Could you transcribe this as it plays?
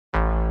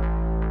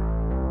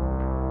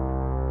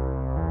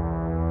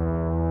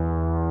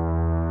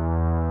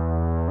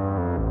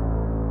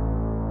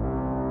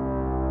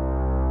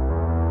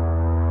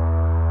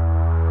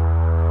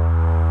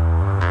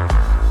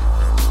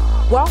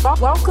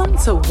Welcome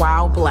to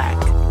Wow Black,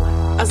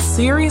 a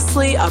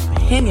seriously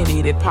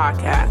opinionated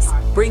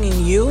podcast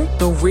bringing you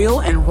the real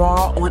and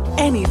raw on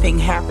anything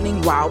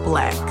happening while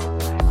Black.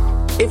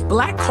 If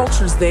Black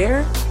culture's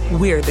there,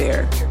 we're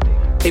there.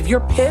 If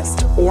you're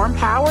pissed or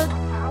empowered,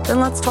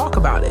 then let's talk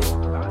about it.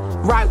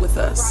 Ride with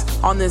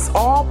us on this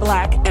all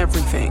Black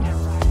everything.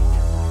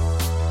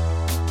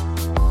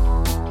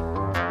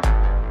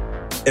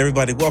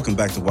 Everybody, welcome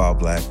back to Wild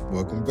Black.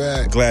 Welcome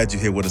back. Glad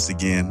you're here with us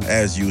again.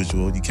 As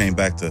usual, you came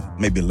back to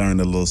maybe learn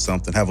a little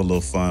something, have a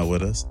little fun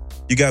with us.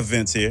 You got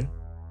Vince here.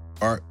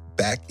 Art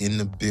back in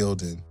the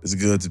building. It's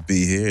good to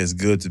be here. It's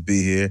good to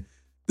be here.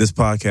 This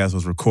podcast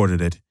was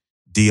recorded at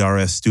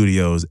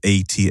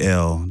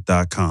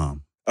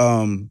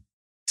DRSstudiosATL.com.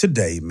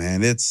 Today,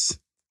 man,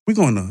 we're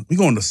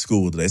going to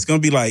school today. It's gonna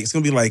be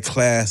like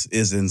class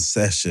is in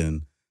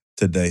session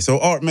today. So,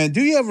 Art, man,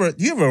 do you ever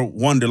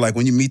wonder, like,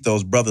 when you meet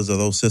those brothers or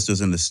those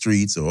sisters in the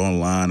streets or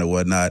online or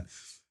whatnot,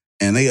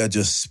 and they are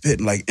just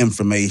spitting like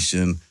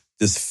information,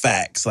 just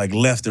facts, like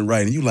left and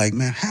right, and you like,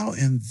 man, how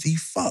in the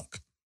fuck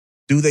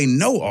do they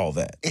know all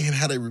that? And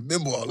how they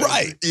remember all that?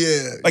 Right.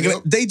 Yeah. Like,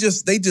 they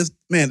just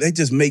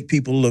make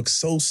people look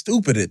so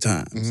stupid at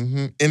times.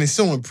 Mm-hmm. And it's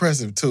so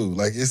impressive too.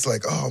 Like, it's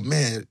like, oh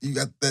man, you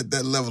got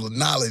that level of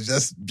knowledge.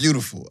 That's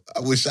beautiful. I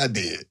wish I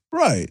did.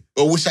 Right.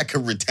 Or wish I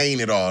could retain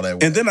it all that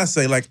way. And then I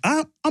say, like,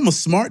 I'm a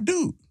smart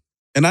dude.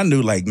 And I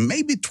knew like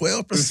maybe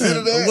 12%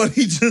 of what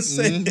he just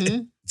said.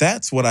 Mm-hmm.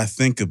 That's what I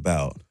think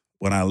about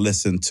when I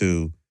listen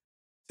to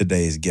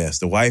today's guest.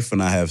 The wife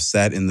and I have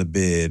sat in the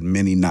bed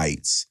many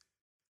nights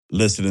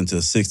listening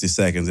to 60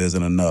 Seconds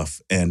Isn't Enough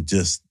and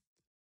just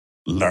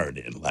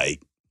learning, like,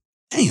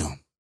 damn.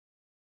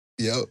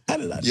 Yep. How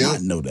did I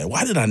not know that?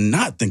 Why did I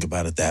not think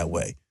about it that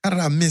way? How did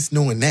I miss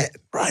knowing that?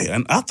 Right.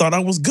 And I thought I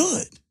was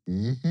good.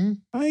 Mm-hmm.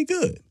 I ain't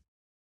good.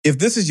 If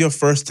this is your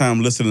first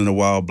time listening to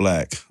Wild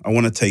Black, I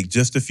want to take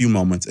just a few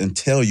moments and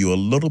tell you a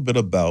little bit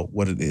about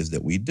what it is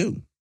that we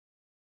do.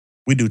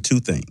 We do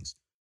two things.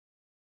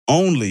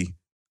 Only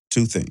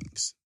two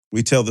things.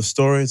 We tell the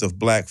stories of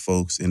Black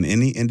folks in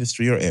any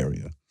industry or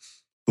area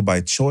who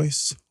by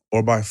choice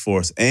or by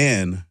force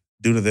and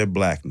due to their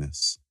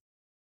Blackness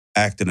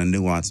act in a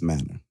nuanced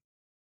manner.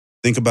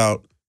 Think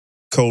about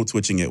code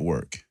switching at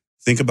work.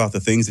 Think about the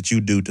things that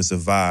you do to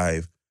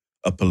survive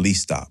a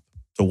police stop,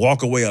 to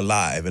walk away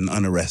alive and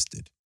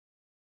unarrested.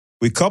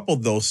 We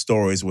coupled those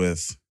stories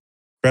with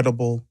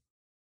credible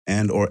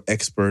and or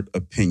expert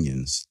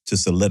opinions to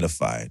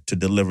solidify, to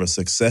deliver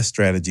success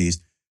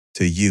strategies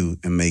to you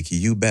and make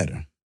you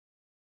better.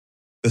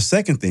 The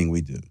second thing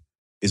we do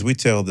is we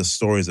tell the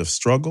stories of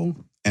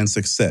struggle and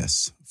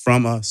success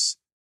from us,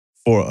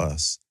 for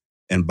us,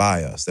 and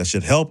by us that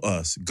should help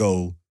us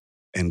go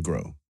and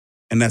grow.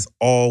 And that's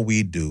all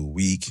we do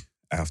week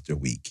after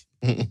week.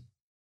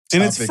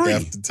 And it's free.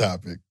 Topic after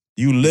topic.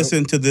 You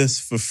listen to this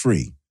for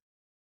free.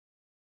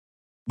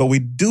 But we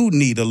do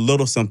need a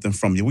little something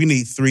from you. We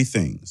need three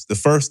things. The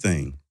first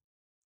thing,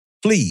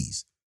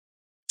 please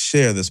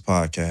share this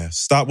podcast.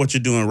 Stop what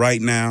you're doing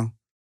right now.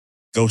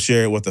 Go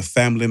share it with a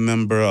family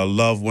member, a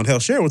loved one. Hell,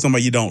 share it with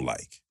somebody you don't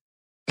like.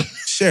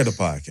 Share the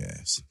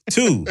podcast.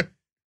 2,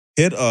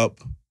 hit up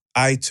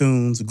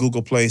iTunes,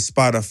 Google Play,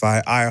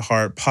 Spotify,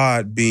 iHeart,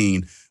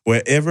 Podbean,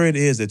 wherever it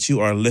is that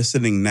you are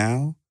listening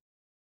now,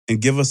 and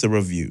give us a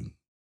review.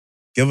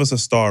 Give us a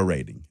star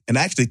rating. And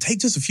actually take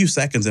just a few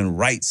seconds and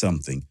write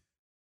something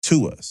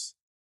to us.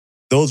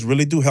 Those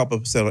really do help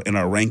us in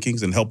our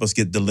rankings and help us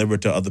get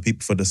delivered to other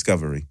people for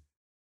discovery.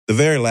 The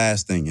very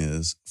last thing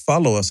is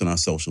follow us on our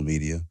social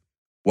media.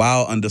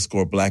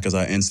 Wow_Black is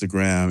our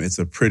Instagram. It's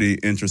a pretty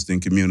interesting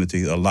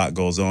community. A lot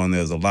goes on.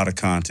 There's a lot of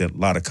content, a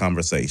lot of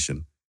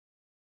conversation.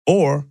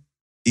 Or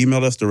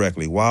email us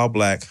directly,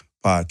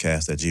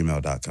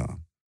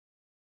 wildblackpodcast@gmail.com.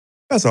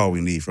 That's all we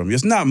need from you.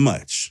 It's not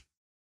much,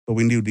 but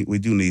we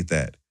do need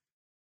that.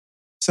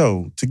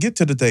 So to get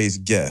to today's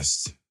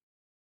guest,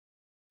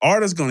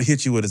 Art is going to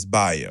hit you with his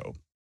bio.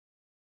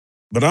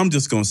 But I'm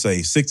just going to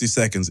say 60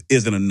 seconds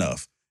isn't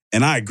enough.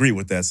 And I agree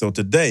with that. So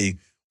today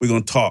we're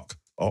going to talk.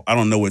 I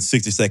don't know what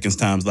 60 seconds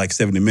times like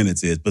 70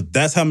 minutes is, but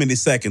that's how many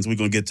seconds we're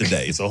going to get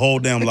today. It's a whole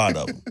damn lot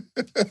of them.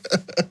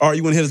 All right,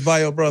 you want to hit his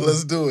bio, brother?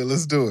 Let's do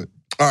it.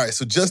 All right,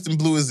 so Justin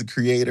Blue is the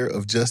creator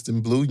of Justin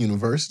Blue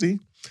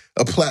University,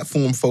 a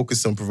platform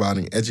focused on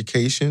providing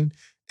education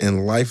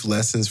and life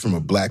lessons from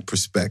a Black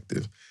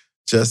perspective.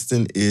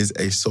 Justin is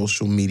a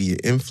social media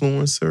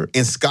influencer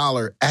and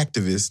scholar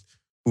activist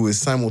who is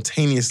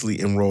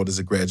simultaneously enrolled as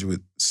a graduate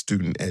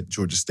student at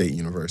Georgia State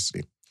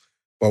University.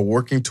 While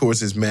working towards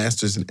his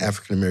master's in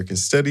African American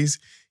Studies,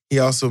 he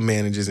also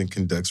manages and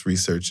conducts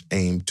research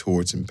aimed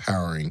towards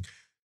empowering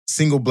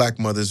single Black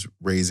mothers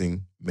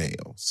raising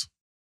males.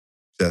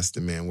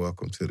 Justin, man,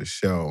 welcome to the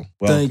show.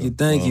 Welcome.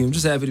 Thank you. I'm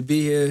just happy to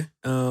be here.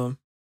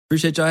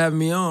 Appreciate y'all having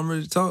me on. I'm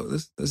ready to talk.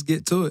 Let's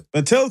get to it.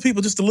 And tell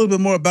people just a little bit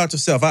more about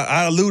yourself.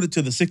 I alluded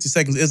to the 60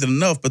 seconds isn't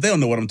enough, but they don't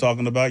know what I'm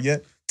talking about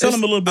yet. Tell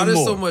them a little bit more.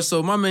 There's so much.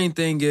 So my main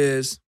thing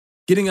is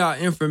getting our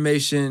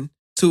information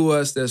to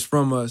us that's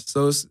from us.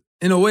 So it's,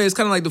 in a way, it's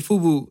kind of like the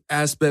FUBU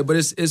aspect, but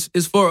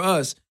it's for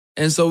us.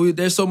 And so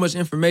there's so much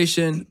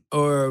information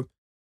or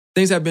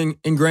things have been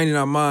ingrained in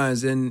our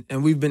minds and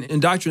we've been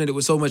indoctrinated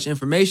with so much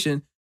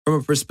information from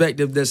a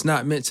perspective that's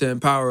not meant to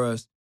empower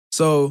us.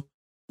 So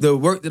the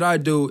work that I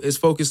do is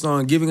focused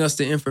on giving us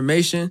the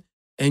information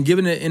and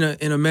giving it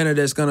in a manner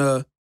that's going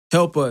to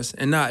help us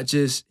and not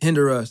just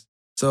hinder us.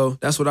 So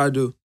that's what I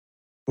do.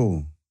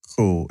 Cool.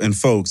 And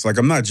folks, like,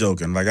 I'm not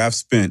joking. Like, I've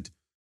spent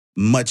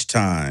much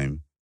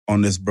time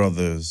on this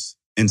brother's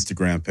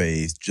Instagram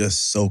page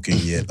just soaking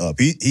it up.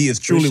 He is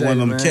truly Appreciate one of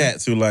them it, man.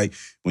 cats who, like,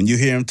 when you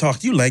hear him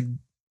talk, you like,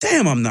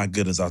 damn, I'm not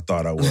good as I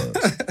thought I was.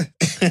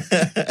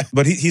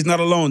 But he's not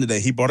alone today.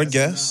 He brought a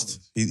guest.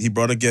 He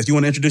brought a guest. You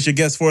want to introduce your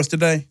guest for us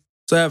today?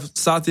 So I have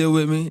Satya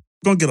with me.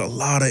 We're going to get a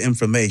lot of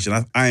information.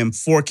 I am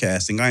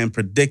forecasting. I am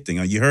predicting.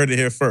 You heard it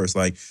here first.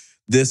 Like,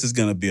 this is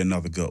going to be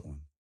another good one.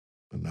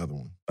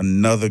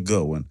 Another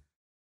good one.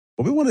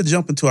 But we want to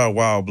jump into our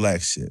wild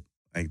black shit.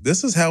 Like,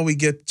 this is how we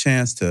get the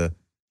chance to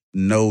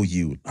know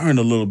you, learn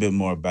a little bit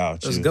more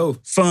about you. Let's go.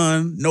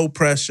 Fun, no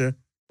pressure.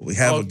 But we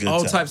have a good time.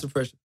 All types of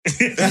pressure.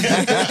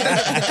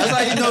 That's how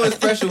you know it's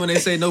pressure when they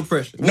say no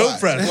pressure. No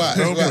pressure.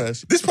 No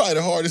pressure. This is probably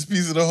the hardest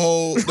piece of the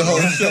whole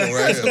show,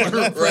 right?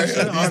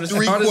 Hardest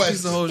Three piece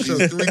questions. of the whole show.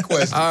 These 3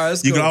 questions. All right,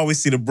 let's You go. can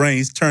always see the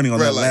brains turning on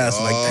that last,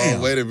 like,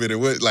 damn. Wait a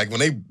minute. Like when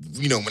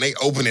they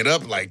open it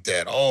up like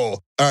that.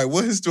 All right.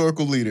 What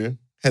historical leader,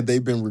 had they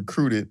been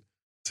recruited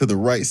to the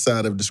right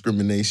side of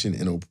discrimination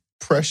and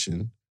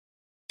oppression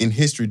in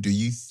history, do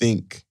you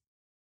think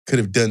could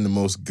have done the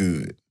most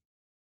good?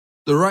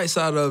 The right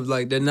side of,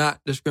 like, they're not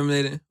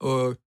discriminating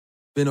or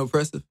being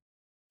oppressive.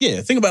 Yeah,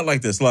 think about it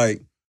like this.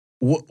 Like,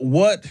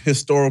 what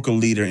historical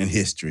leader in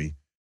history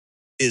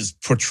is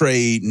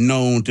portrayed,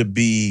 known to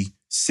be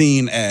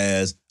seen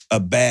as a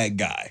bad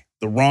guy,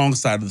 the wrong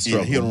side of the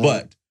struggle?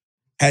 But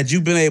had you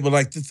been able,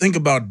 like, to think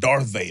about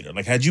Darth Vader,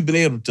 like, had you been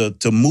able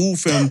to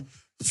move him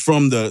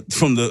from the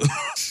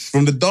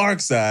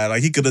dark side,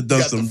 like, he could have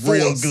done some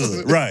real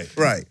good.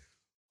 Right.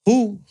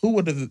 Who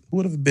would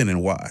have been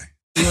and why?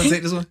 You want to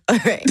take this one? All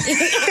right.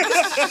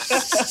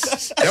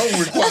 That would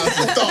require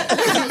some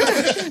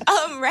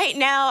thought. Right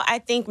now, I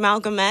think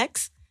Malcolm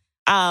X.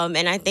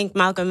 And I think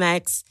Malcolm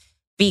X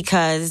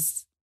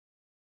because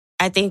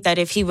I think that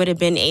if he would have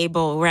been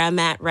able, where I'm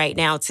at right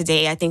now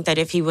today, I think that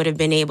if he would have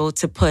been able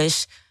to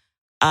push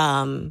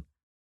a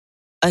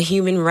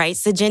human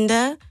rights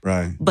agenda,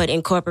 Right. but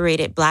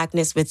incorporated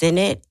Blackness within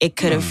it, it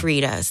could have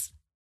freed us.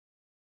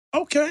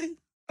 Okay.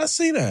 I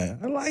see that.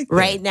 I like that.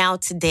 Right now,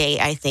 today,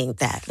 I think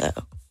that,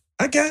 though.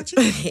 I got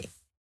you.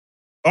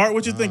 Art,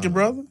 what you thinking,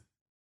 brother?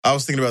 I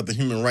was thinking about the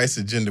human rights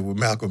agenda with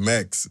Malcolm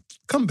X.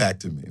 Come back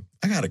to me.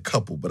 I got a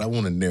couple, but I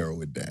want to narrow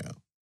it down.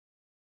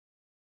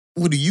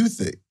 What do you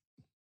think?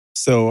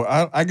 So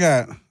I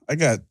got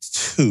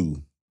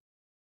two.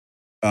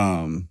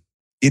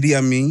 Idi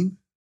Amin,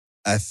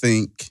 I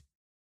think,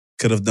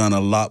 could have done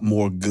a lot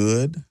more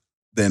good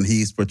than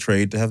he's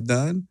portrayed to have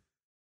done.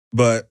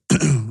 But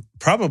this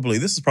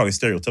is probably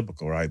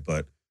stereotypical, right?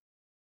 But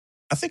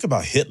I think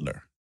about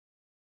Hitler.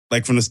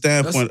 Like, from the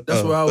standpoint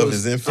That's where I of was,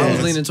 his I influence.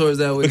 was leaning towards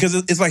that way. because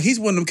it's like he's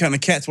one of them kind of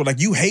cats where, like,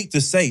 you hate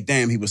to say,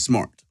 damn, he was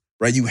smart,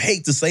 right? You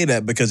hate to say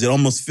that because it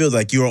almost feels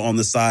like you're on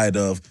the side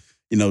of,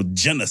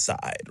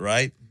 genocide,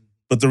 right?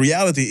 But the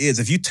reality is,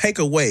 if you take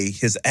away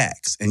his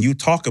acts and you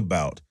talk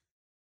about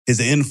his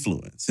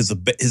influence,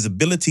 his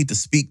ability to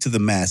speak to the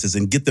masses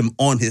and get them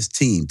on his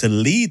team, to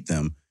lead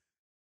them,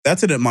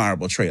 that's an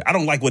admirable trait. I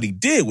don't like what he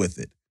did with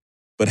it,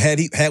 but had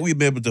we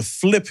been able to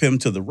flip him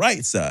to the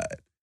right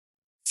side,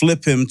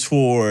 flip him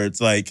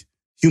towards, like,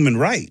 human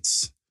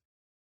rights,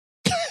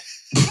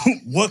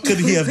 what could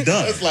he have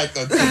done? It's like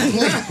a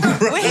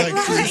complete, Wait,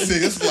 like, 360.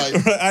 It's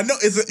like, I know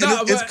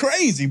it's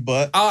crazy,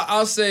 but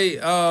I'll say,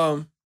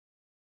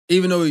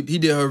 even though he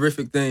did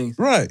horrific things,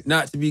 right,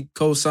 not to be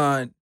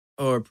co-signed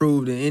or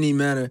approved in any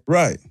manner,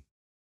 right.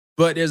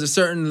 but there's a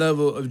certain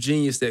level of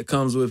genius that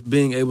comes with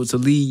being able to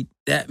lead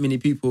that many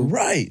people.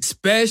 Right.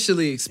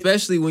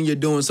 Especially when you're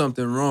doing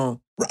something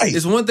wrong. Right.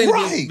 It's one thing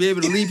to be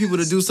able to lead people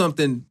to do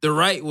something the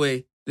right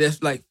way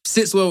that, like,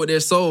 sits well with their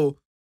soul,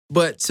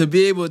 but to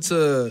be able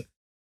to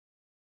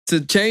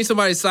change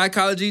somebody's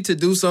psychology to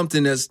do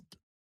something that's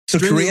To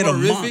extremely create a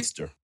horrific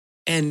monster.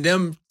 and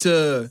them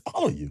to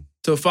Follow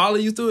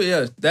you. through it,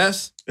 yeah,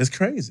 It's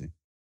crazy.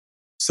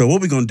 So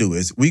what we're going to do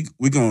is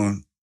we're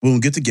going to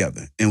get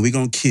together and we're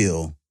going to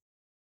kill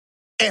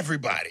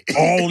everybody.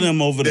 all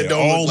them over there,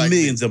 don't all look like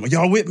millions of them.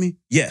 Y'all with me?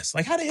 Yes.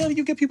 Like, how the hell do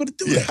you get people to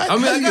do that? I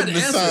mean, I got the the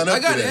answer. I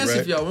got the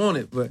answer if y'all want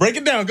it. But Break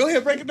it down. Go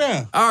ahead, break it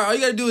down. all right, all you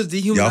got to do is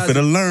dehumanize. Y'all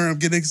finna learn.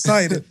 Get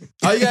excited.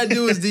 All you got to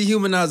do is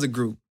dehumanize a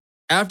group.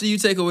 After you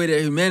take away their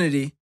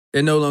humanity,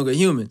 they're no longer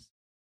humans.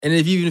 And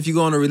even if you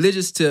go on a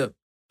religious tip,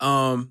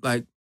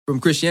 like from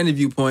Christianity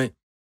viewpoint,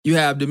 you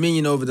have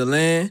dominion over the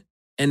land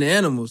and the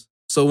animals.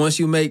 So once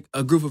you make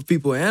a group of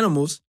people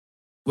animals,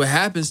 what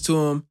happens to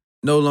them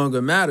no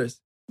longer matters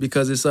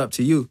because it's up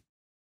to you.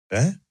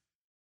 Eh?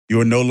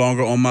 You are no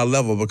longer on my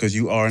level because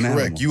you are an Correct.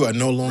 animal. You are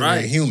no longer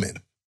a human.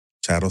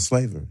 Chattel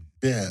slavery.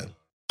 Yeah.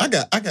 I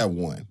got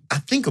one. I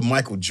think of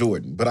Michael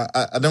Jordan, but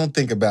I don't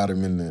think about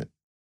him in the...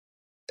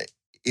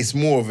 it's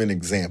more of an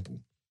example.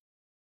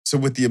 So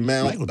with the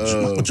amount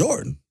Michael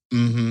Jordan.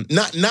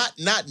 Not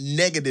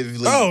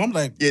negatively. Oh, I'm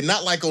like,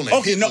 not like on a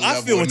okay. No, I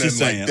feel what you're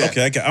saying. Like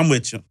okay, I'm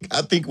with you.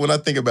 I think when I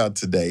think about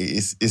today,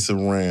 it's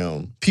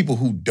around people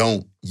who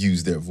don't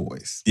use their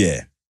voice.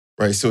 Yeah.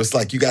 Right. So it's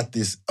like you got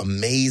this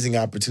amazing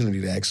opportunity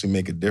to actually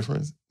make a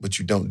difference, but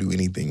you don't do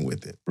anything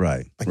with it.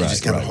 Right. Like you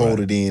just kind of hold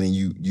it in, and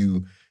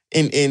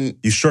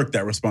you shirk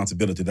that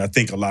responsibility that I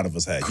think a lot of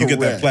us had. You get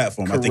that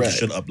platform, I think you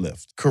should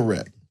uplift.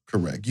 Correct.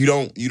 You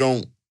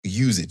don't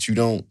use it. You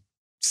don't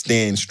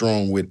stand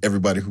strong with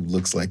everybody who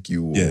looks like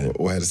you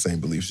or has the same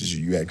beliefs as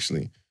you. You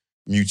actually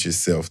mute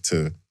yourself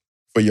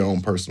for your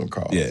own personal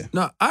cause. Yeah.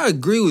 No, I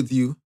agree with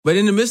you. But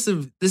in the midst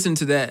of listening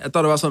to that, I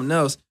thought about something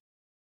else.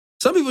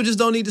 Some people just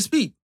don't need to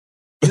speak.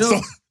 You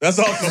know? That's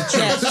also true.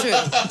 That's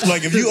true.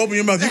 Like, if you open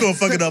your mouth, you're going to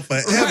fuck it up for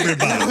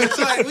everybody. It's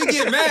like, we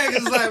get mad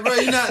because it's like, bro,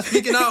 you're not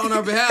speaking out on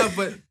our behalf,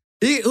 but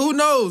who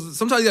knows?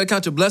 Sometimes you got to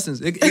count your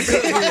blessings. It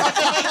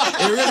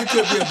really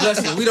could be a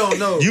blessing. We don't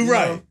know. You're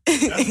right.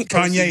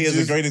 Kanye is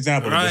a great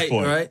example at this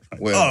point. Right.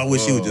 Well, I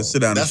wish he would just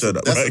sit down and shut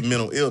up. That's a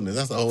mental illness.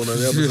 That's a whole other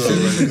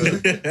episode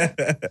right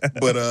there.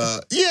 But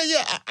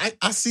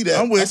I see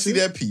that. I see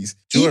that piece.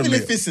 Even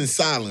if it's in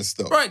silence,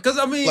 though. Right, because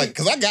I mean...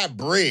 because I got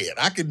bread.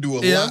 I could do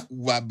a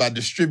lot by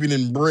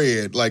distributing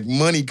bread. Like,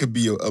 money could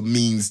be a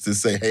means to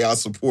say, hey, I'll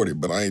support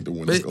it, but I ain't the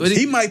one that's going to...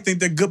 He might think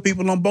they're good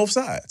people on both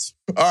sides.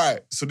 All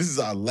right, so this is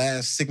our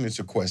last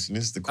signature question.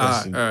 This is the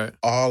question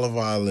all of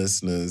our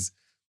listeners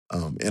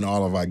and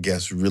all of our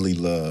guests really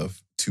love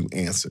to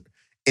answer.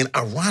 And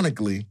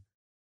ironically,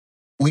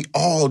 we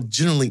all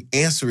generally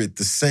answer it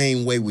the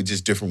same way with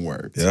just different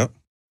words. Yeah.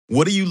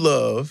 What do you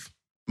love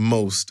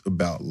most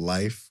about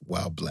life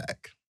while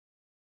Black?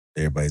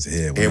 Everybody's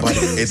head went up.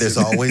 There's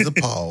always a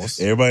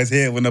pause. Everybody's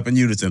head went up in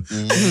unison.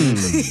 Let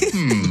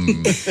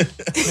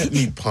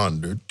me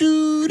ponder.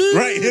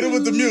 Right, hit it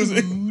with the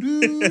music.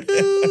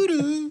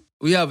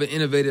 We have an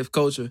innovative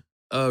culture,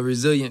 a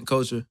resilient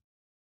culture.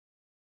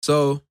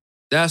 So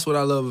that's what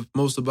I love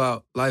most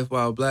about Life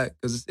While Black,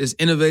 because it's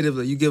innovative.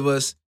 Like you give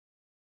us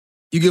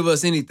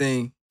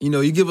anything. You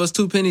know, you give us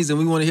 2 pennies and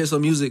we want to hear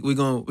some music, we're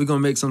gonna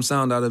make some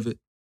sound out of it.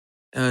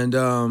 And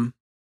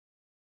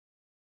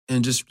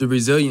just the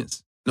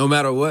resilience. No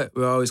matter what,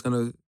 we're always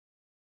gonna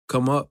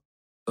come up.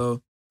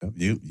 So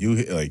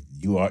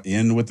you are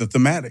in with the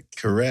thematic.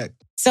 Correct.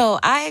 So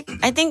I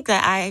think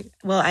that I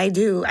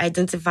do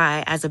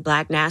identify as a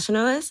Black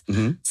nationalist.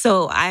 Mm-hmm.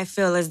 So I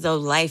feel as though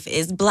life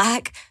is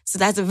Black. So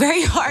that's a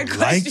very hard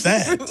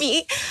question for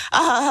me.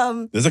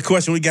 There's a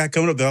question we got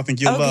coming up that I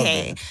think you'll love.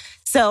 Okay.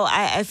 So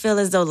I feel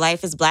as though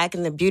life is Black,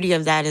 and the beauty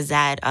of that is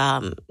that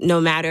no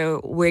matter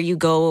where you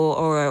go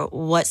or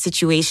what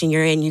situation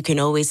you're in, you can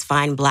always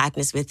find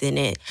Blackness within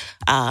it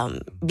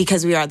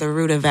because we are the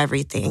root of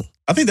everything.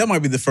 I think that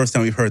might be the first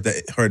time we've heard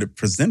it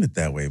presented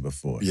that way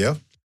before. Yeah.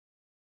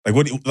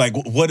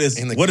 What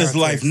is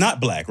life not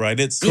Black, right?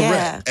 It's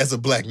correct. As a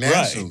Black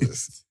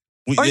nationalist.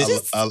 Right. Or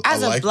just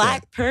as a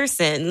Black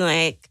person,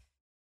 like.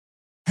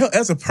 Hell,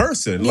 as a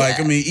person. Yeah. Like,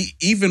 I mean,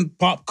 even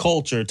pop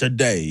culture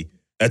today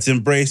that's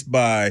embraced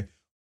by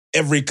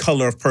every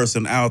color of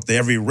person out there,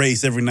 every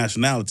race, every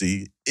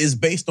nationality, is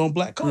based on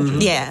Black culture.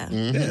 Mm-hmm. Yeah.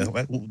 Mm-hmm. Yeah.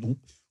 Like,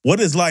 what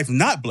is life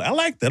not Black? I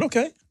like that.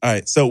 Okay. All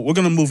right. So we're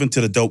going to move into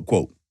the dope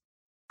quote.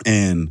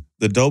 And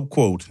the dope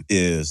quote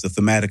is the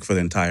thematic for the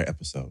entire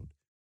episode.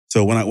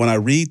 So when I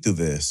read through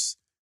this,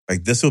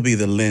 like this will be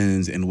the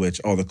lens in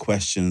which all the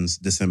questions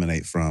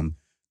disseminate from.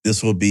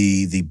 This will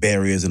be the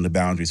barriers and the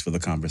boundaries for the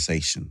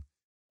conversation.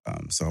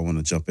 So I want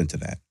to jump into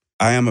that.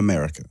 I am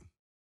America.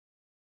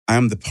 I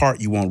am the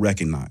part you won't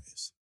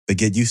recognize, but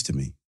get used to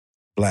me.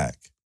 Black,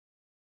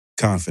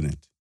 confident,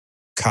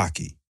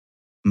 cocky.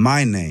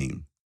 My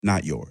name,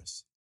 not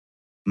yours.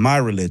 My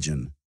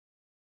religion,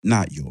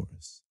 not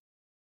yours.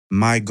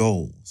 My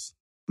goals,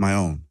 my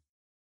own.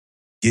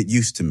 Get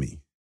used to me.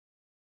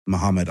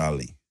 Muhammad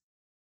Ali.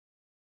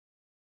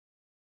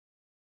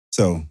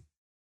 So,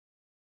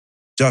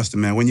 Justin,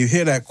 man, when you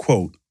hear that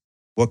quote,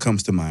 what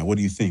comes to mind? What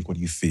do you think? What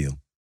do you feel?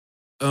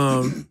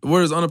 The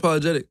word is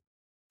unapologetic.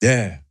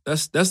 Yeah.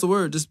 That's the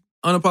word, just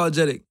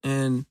unapologetic.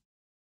 And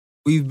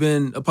we've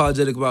been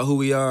apologetic about who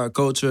we are, our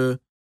culture,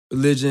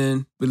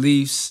 religion,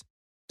 beliefs,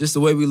 just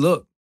the way we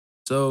look.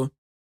 So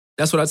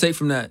that's what I take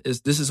from that.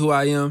 This is who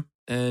I am,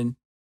 and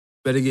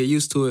better get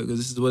used to it because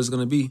this is what it's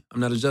going to be. I'm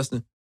not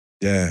adjusting.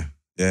 Yeah.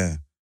 You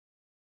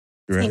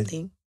ready? Same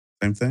thing.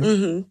 Same thing?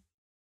 Mm-hmm.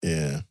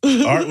 Yeah.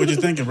 Art, what you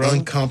thinking, bro?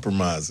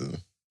 Uncompromising.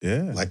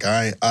 Yeah. Like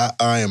I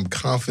am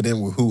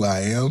confident with who I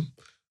am,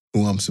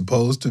 who I'm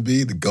supposed to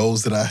be, the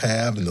goals that I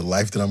have, and the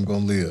life that I'm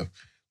going to live.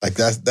 Like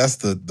that's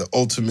the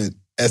ultimate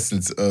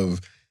essence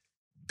of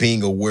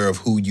being aware of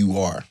who you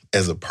are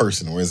as a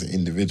person or as an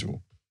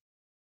individual.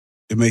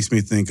 It makes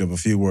me think of a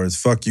few words.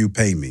 Fuck you,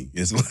 pay me.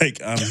 It's like,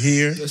 I'm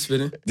here. That's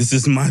fitting. This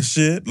is my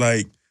shit.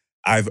 Like,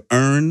 I've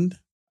earned,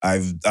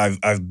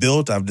 I've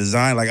built, I've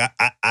designed. Like,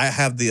 I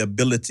have the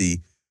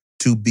ability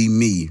to be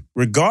me,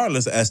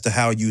 regardless as to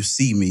how you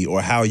see me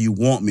or how you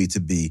want me to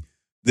be.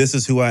 This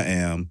is who I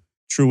am,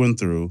 true and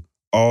through.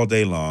 all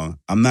day long.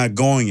 I'm not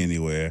going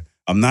anywhere.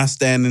 I'm not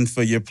standing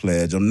for your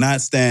pledge. I'm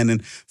not standing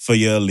for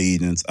your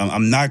allegiance.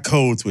 I'm not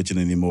code switching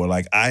anymore.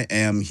 Like, I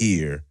am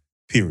here,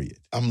 period.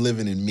 I'm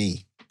living in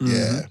me.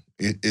 Mhm.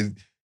 Yeah.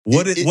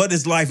 What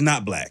is life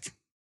not black?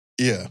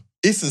 Yeah.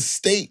 It's a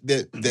state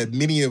that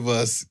many of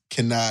us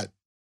cannot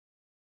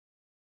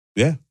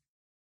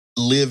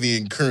live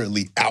in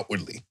currently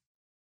outwardly.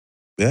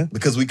 Yeah.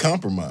 Because we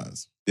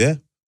compromise. Yeah.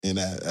 And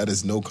that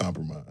is no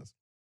compromise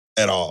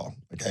at all.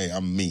 Like, hey,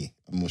 I'm me.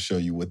 I'm going to show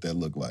you what that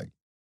looked like.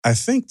 I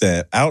think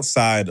that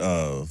outside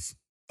of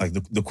like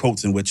the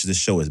quotes in which this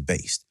show is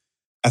based,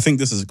 I think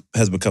this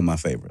has become my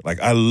favorite.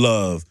 Like, I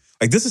love,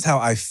 like, this is how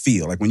I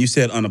feel. Like, when you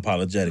said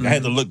unapologetic, I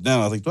had to look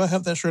down. I was like, do I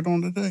have that shirt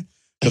on today?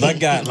 Because I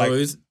got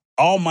like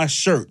all my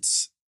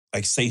shirts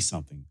like say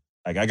something.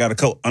 Like, I got a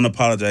coat,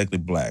 unapologetically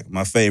black.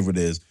 My favorite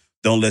is,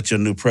 don't let your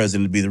new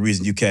president be the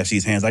reason you catch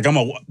these hands. Like,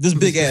 this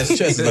big ass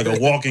chest is like a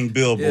walking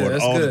billboard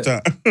all the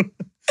time.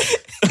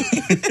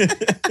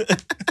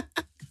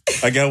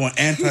 I got one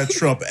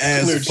anti-Trump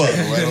as fuck.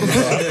 Right on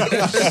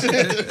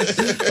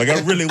the like, I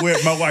really wear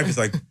it. My wife is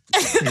like,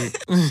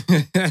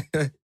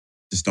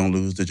 just don't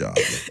lose the job.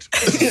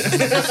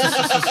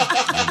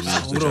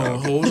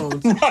 Hold on.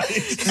 Right.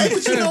 Hey,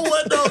 but you know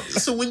what though?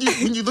 So when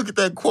you look at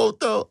that quote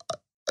though,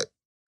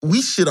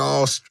 we should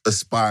all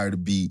aspire to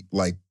be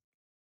like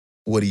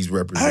what he's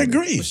representing. I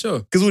agree. For sure.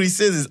 Because what he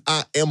says is,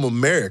 I am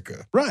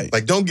America. Right.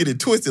 Like, don't get it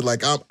twisted.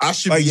 Like, I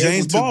should like be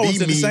James able to Baldwin be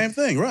said me the same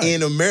thing, right?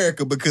 in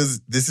America because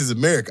this is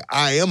America.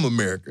 I am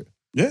America.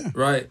 Yeah.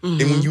 Right.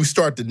 And when you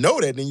start to know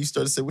that, then you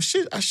start to say, well,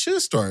 shit, I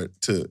should start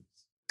to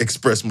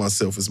express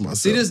myself as myself.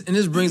 See,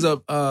 this brings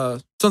up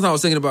something I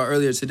was thinking about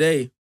earlier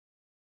today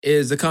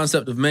is the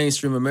concept of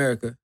mainstream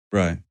America.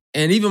 Right.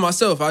 And even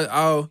myself,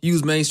 I'll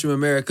use mainstream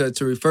America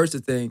to refer to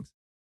things.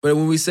 But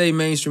when we say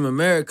mainstream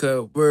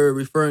America, we're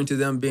referring to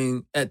them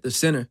being at the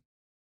center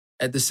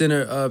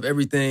of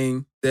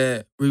everything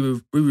that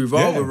we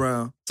revolve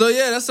around. So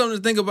yeah, that's something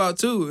to think about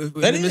too.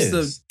 In the midst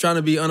of trying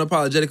to be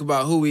unapologetic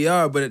about who we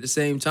are, but at the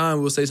same time,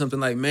 we'll say something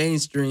like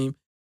mainstream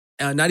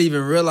and not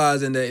even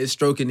realizing that it's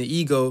stroking the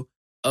ego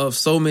of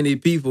so many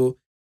people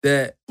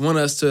that want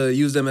us to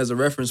use them as a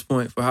reference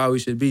point for how we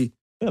should be.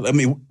 Yeah, I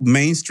mean,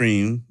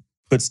 mainstream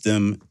puts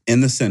them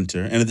in the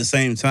center and at the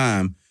same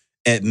time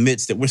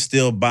admits that we're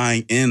still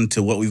buying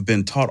into what we've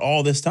been taught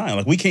all this time.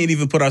 Like, we can't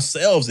even put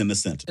ourselves in the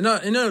center.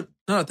 And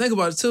now think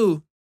about it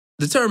too.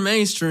 The term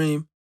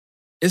mainstream,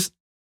 it's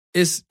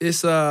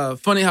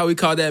funny how we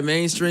call that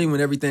mainstream when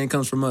everything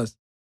comes from us.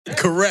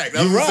 Correct.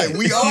 I'm right. Saying,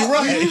 we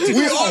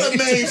are the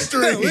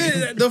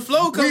mainstream. The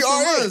flow comes from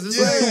us.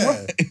 It's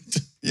right.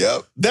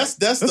 Yep. That's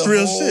the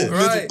real whole shit.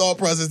 mental thought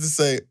process to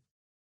say,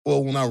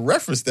 well, when I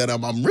reference that,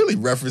 I'm really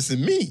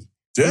referencing me.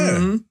 Yeah.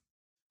 Mm-hmm.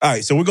 All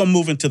right, so we're going to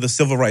move into the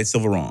civil rights,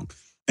 civil wrong.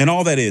 And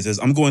all that is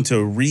I'm going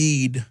to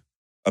read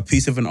a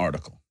piece of an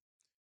article.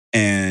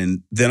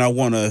 And then I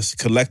want us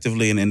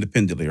collectively and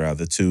independently,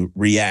 rather, to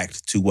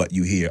react to what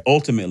you hear,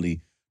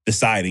 ultimately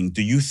deciding,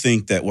 do you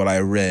think that what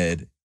I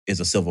read is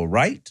a civil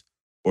right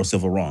or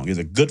civil wrong? Is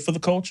it good for the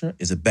culture?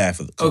 Is it bad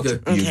for the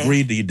culture? Okay. Do you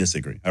agree? Do you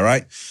disagree? All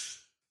right?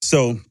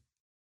 So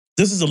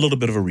this is a little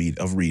bit of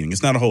reading.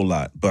 It's not a whole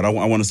lot, but I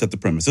want to set the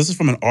premise. This is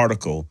from an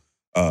article,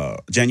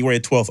 January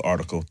 12th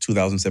article,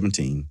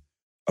 2017,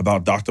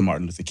 about Dr.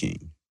 Martin Luther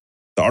King.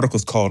 The article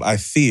is called, I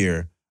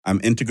Fear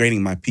I'm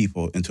Integrating My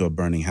People into a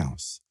Burning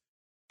House.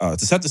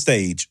 To set the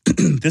stage,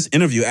 this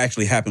interview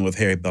actually happened with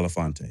Harry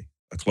Belafonte,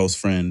 a close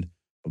friend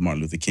of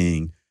Martin Luther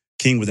King.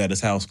 King was at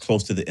his house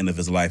close to the end of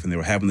his life, and they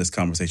were having this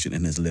conversation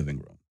in his living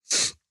room.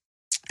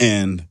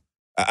 And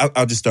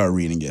I'll just start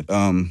reading it.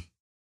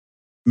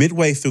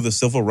 Midway through the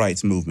civil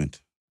rights movement,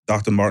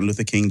 Dr. Martin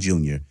Luther King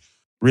Jr.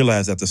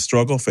 realized that the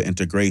struggle for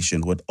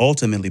integration would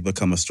ultimately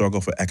become a struggle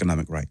for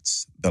economic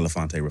rights,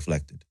 Belafonte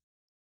reflected.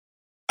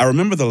 I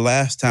remember the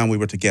last time we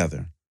were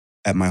together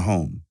at my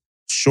home,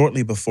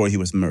 shortly before he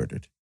was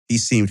murdered. He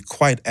seemed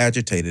quite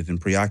agitated and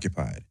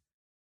preoccupied,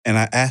 and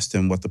I asked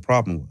him what the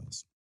problem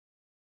was.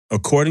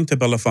 According to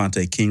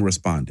Belafonte, King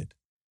responded,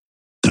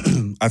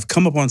 I've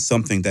come upon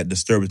something that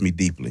disturbs me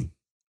deeply.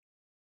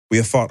 We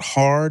have fought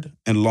hard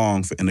and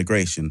long for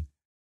integration,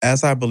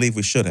 as I believe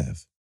we should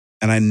have,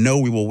 and I know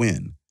we will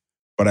win,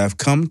 but I've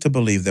come to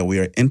believe that we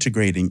are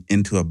integrating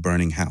into a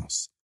burning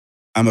house.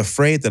 I'm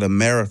afraid that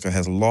America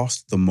has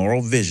lost the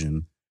moral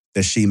vision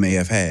that she may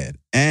have had,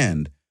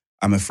 and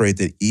I'm afraid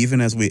that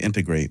even as we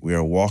integrate, we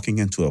are walking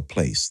into a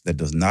place that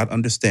does not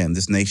understand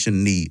that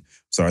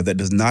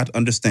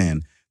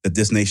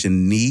this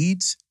nation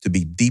needs to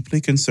be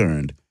deeply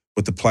concerned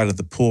with the plight of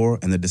the poor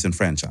and the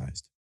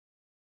disenfranchised.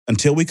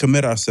 Until we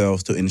commit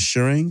ourselves to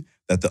ensuring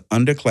that the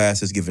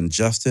underclass is given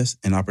justice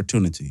and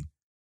opportunity,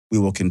 we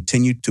will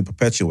continue to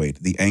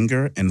perpetuate the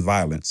anger and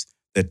violence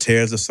that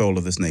tears the soul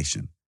of this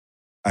nation.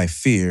 I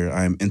fear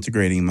I am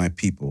integrating my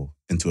people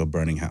into a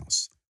burning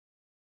house.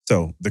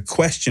 So the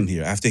question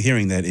here, after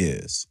hearing that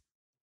is,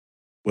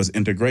 was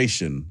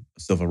integration a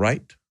civil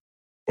right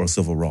or a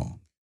civil wrong?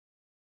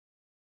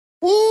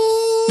 Woo-wee.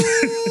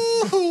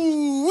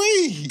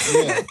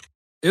 Yeah.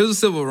 It was a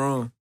civil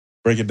wrong.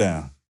 Break it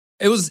down.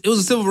 It was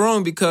a civil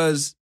wrong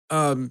because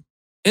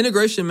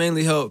integration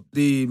mainly helped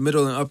the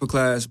middle and upper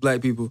class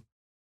Black people.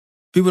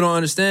 People don't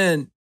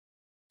understand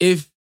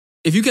if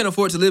you can't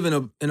afford to live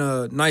in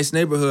a nice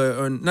neighborhood,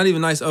 or not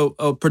even nice,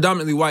 a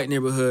predominantly white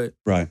neighborhood,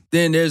 right?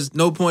 Then there's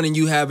no point in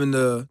you having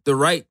the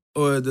right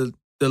or the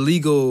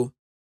legal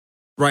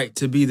right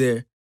to be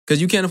there,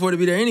 because you can't afford to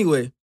be there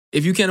anyway.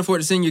 If you can't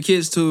afford to send your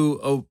kids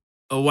to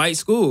a white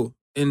school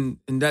in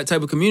that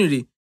type of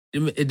community,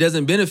 it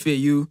doesn't benefit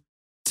you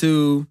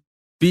to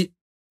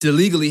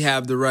legally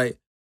have the right.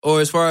 Or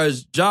as far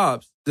as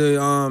jobs,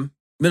 the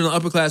middle and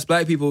upper class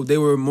Black people, they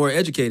were more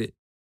educated.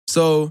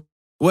 So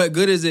what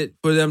good is it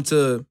for them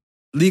to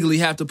legally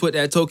have to put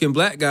that token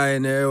Black guy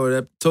in there or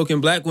that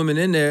token Black woman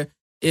in there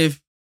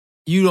if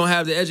you don't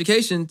have the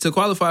education to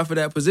qualify for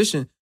that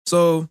position?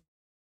 So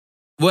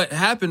what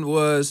happened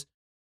was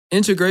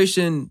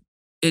integration,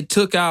 it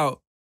took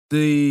out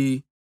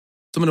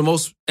some of the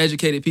most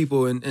educated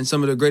people and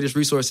some of the greatest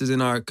resources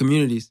in our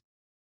communities.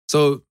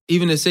 So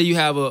even to say you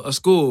have a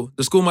school,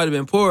 the school might have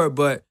been poor,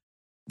 but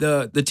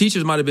the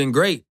teachers might have been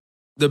great.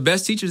 The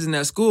best teachers in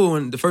that school,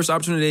 and the first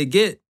opportunity they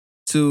get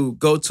to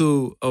go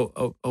to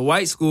a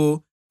white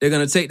school, they're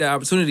going to take that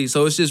opportunity.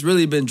 So it's just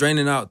really been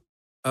draining out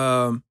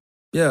our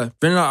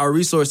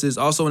resources.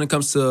 Also when it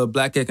comes to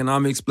Black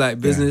economics, Black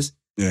business.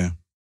 Yeah.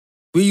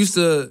 We used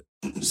to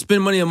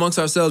spend money amongst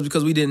ourselves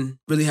because we didn't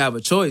really have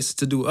a choice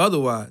to do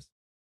otherwise.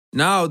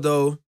 Now,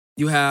 though,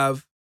 you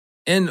have,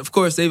 and of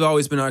course, they've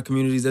always been our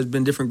communities. There's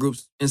been different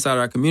groups inside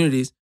our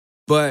communities,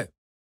 but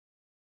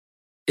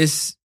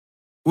it's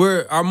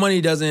where our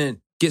money doesn't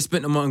get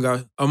spent among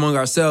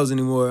ourselves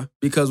anymore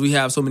because we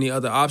have so many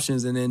other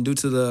options. And then due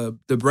to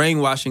the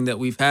brainwashing that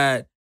we've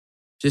had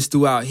just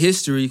throughout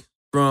history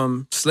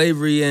from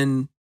slavery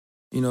and,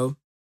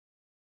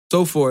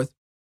 so forth,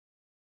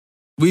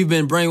 we've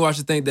been brainwashed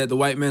to think that the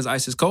white man's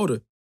ice is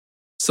colder.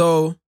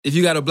 So if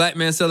you got a Black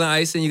man selling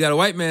ice and you got a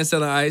white man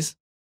selling ice,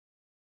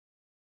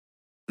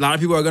 a lot of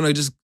people are going to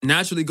just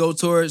naturally go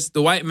towards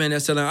the white man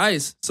that's selling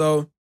ice.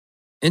 So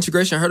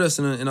integration hurt us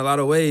in a lot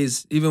of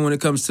ways, even when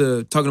it comes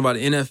to talking about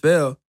the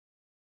NFL.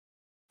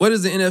 What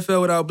is the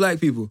NFL without Black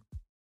people?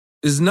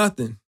 It's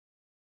nothing.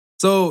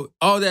 So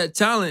all that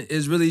talent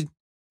is really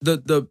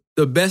the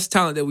best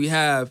talent that we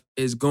have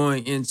is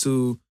going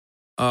into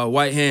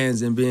white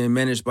hands and being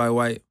managed by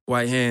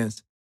white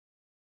hands.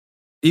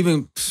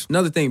 Even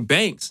another thing,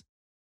 banks.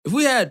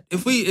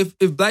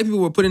 If Black people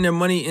were putting their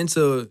money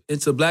into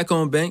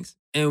Black-owned banks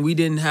and we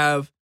didn't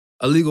have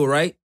a legal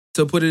right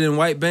to put it in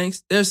white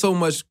banks, there's so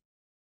much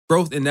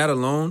growth in that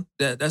alone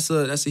that's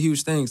a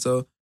huge thing.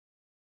 So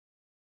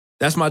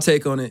that's my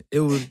take on it.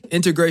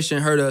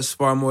 Integration hurt us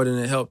far more than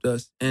it helped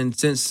us. And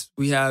since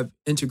we have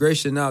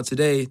integration now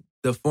today,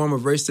 the form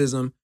of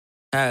racism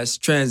has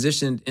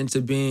transitioned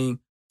into being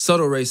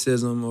subtle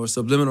racism or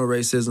subliminal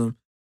racism.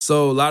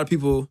 So a lot of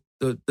people,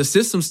 the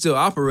system's still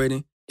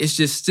operating. It's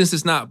just, since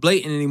it's not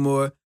blatant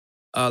anymore,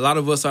 a lot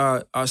of us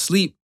are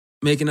asleep,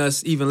 making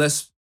us even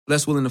less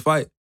willing to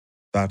fight.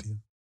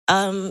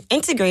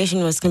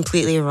 Integration was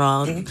completely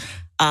wrong.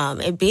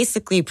 It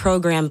basically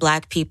programmed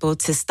Black people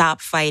to stop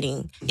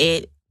fighting.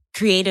 It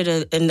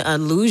created an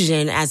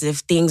illusion as if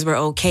things were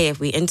okay if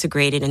we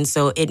integrated, and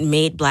so it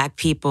made Black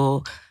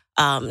people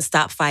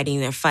stop fighting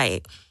their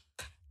fight.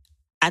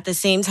 At the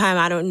same time,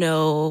 I don't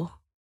know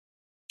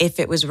if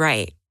it was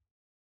right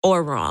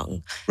or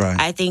wrong. Right.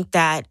 I think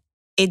that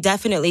it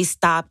definitely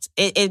stopped.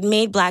 It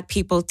made Black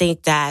people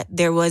think that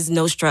there was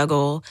no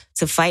struggle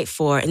to fight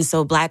for. And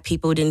so Black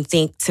people didn't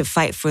think to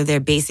fight for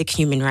their basic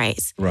human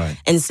rights. Right.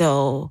 And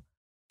so...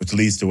 which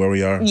leads to where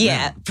we are.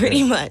 Yeah,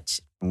 pretty much.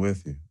 I'm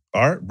with you.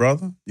 Art,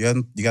 brother,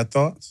 you got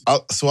thoughts?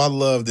 So I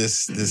love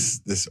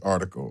this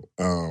article.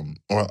 Or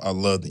I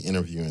love the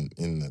interview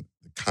in the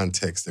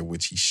context in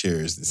which he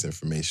shares this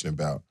information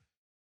about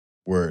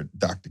where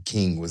Dr.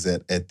 King was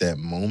at that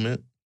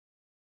moment.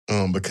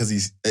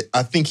 Because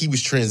I think he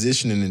was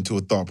transitioning into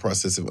a thought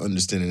process of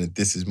understanding that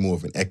this is more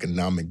of an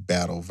economic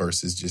battle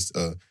versus just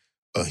a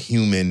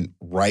human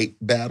right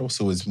battle.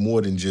 So it's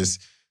more than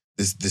just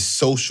this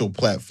social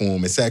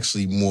platform. It's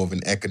actually more of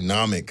an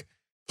economic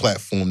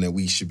platform that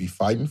we should be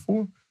fighting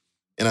for.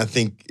 And I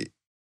think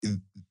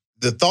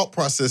the thought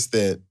process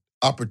that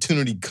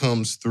opportunity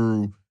comes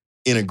through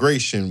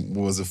integration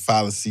was a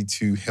fallacy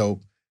to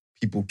help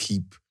people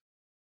keep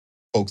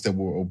folks that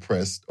were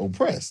oppressed.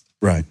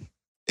 Right.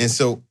 And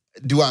so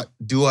do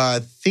I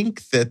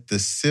think that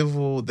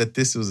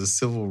this was a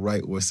civil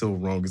right or a civil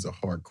wrong is a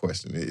hard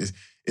question.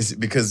 It's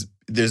because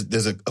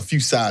there's a few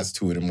sides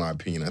to it, in my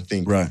opinion. I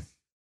think right.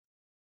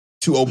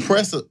 To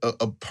oppress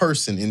a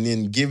person and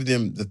then give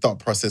them the thought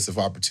process of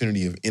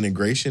opportunity of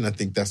integration, I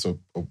think that's a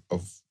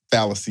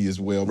fallacy as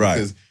well. Right.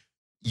 Because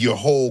your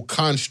whole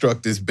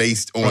construct is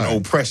based on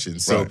oppression.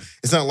 So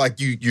it's not like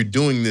you're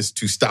doing this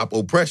to stop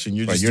oppression.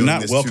 You're just you're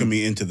not welcoming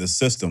me into the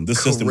system.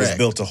 This system was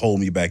built to hold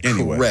me back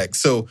anyway. Correct.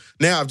 So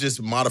now I've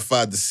just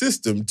modified the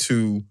system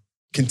to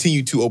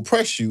continue to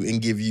oppress you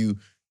and give you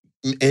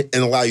and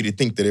allow you to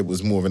think that it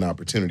was more of an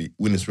opportunity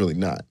when it's really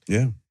not.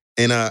 Yeah.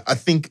 And I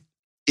think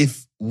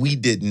if we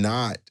did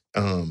not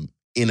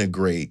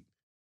integrate,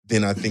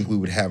 then I think we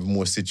would have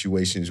more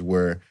situations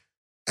where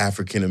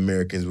African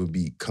Americans would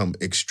become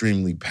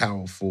extremely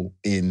powerful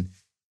in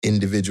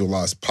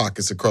individualized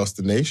pockets across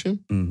the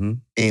nation, Mm-hmm.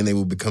 and they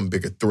will become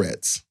bigger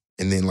threats.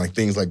 And then like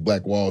things like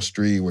Black Wall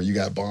Street, where you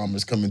got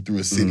bombers coming through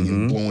a city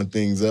and blowing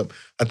things up,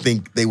 I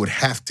think they would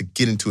have to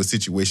get into a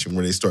situation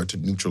where they start to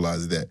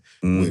neutralize that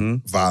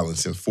with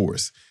violence and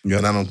force. Yep.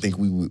 And I don't think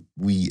we're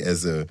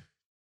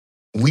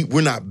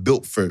not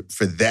built for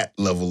that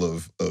level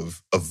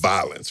of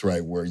violence,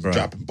 right? Where you're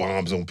dropping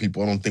bombs on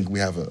people. I don't think we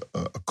have a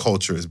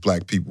culture as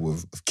Black people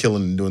of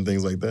killing and doing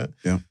things like that.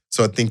 Yeah.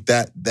 So I think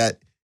that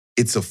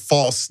it's a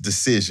false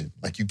decision.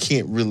 Like you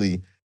can't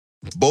really.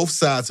 Both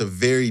sides are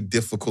very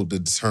difficult to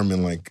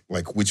determine, like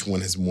which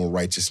one has more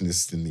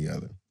righteousness than the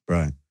other.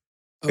 Right.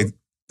 Hey,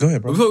 go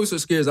ahead, bro. Before we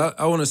switch gears,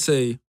 I want to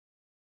say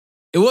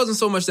it wasn't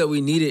so much that we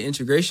needed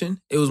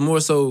integration. It was more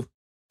so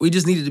we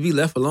just needed to be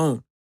left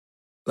alone.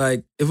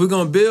 Like, if we're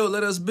going to build,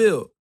 let us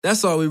build.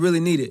 That's all we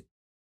really needed.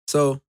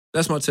 So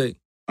that's my take.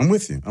 I'm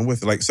with you.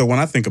 Like, so when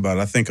I think about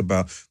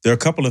it, there are a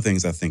couple of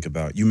things I think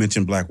about. You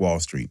mentioned Black Wall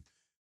Street.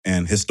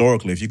 And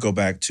historically, if you go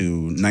back to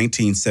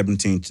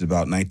 1917 to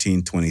about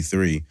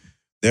 1923,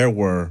 there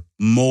were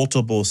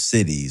multiple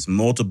cities,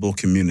 multiple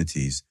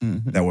communities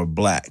that were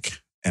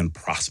Black and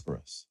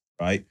prosperous,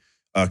 right?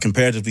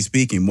 Comparatively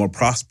speaking, more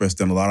prosperous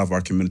than a lot of our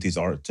communities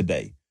are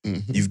today.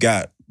 Mm-hmm. You've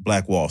got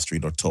Black Wall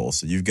Street or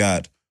Tulsa. You've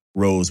got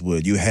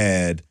Rosewood. You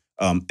had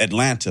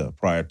Atlanta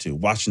prior to,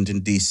 Washington,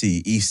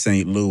 D.C., East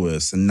St.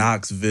 Louis,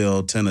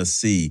 Knoxville,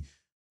 Tennessee.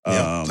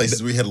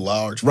 Places where we had a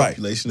large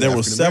population. There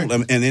were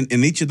several. And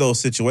in each of those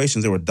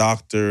situations, there were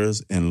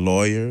doctors and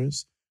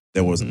lawyers.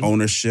 There was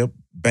ownership,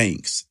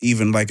 banks,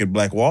 even like in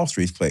Black Wall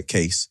Street's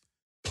case,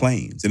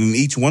 planes. And in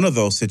each one of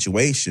those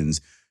situations,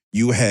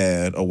 you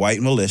had a white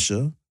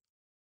militia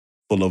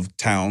full of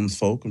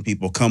townsfolk and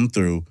people come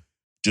through,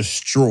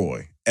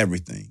 destroy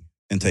everything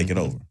and take it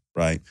over,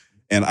 right?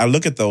 And I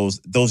look at those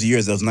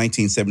years, those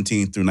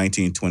 1917 through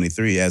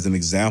 1923, as an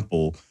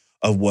example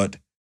of what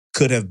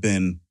could have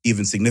been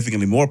even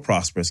significantly more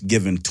prosperous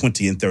given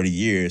 20 and 30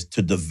 years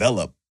to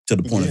develop to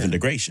the point of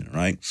integration,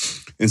 right?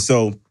 And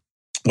so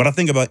what I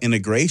think about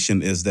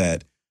integration is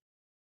that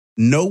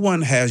no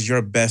one has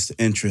your best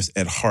interest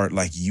at heart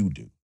like you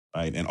do,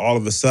 right? And all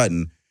of a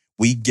sudden,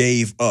 we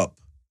gave up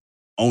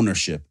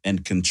ownership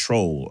and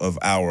control of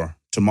our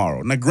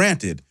tomorrow. Now,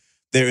 granted,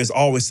 there is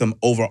always some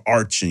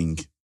overarching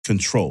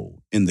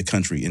control in the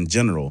country in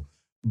general,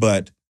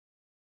 but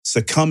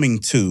succumbing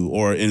to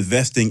or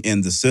investing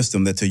in the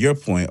system that, to your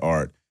point,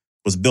 Art,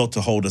 was built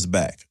to hold us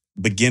back,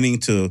 beginning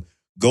to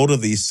go to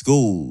these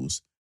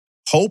schools,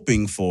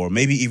 hoping for,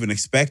 maybe even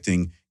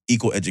expecting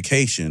equal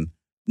education,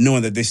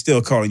 knowing that they're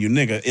still calling you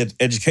nigga.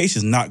 Education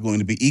is not going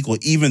to be equal,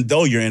 even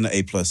though you're in an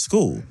A+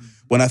 school.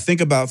 When I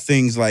think about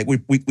things like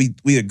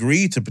we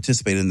agreed to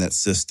participate in that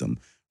system,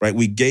 right?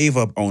 We gave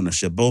up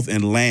ownership, both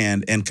in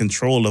land and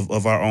control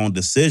of our own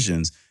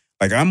decisions.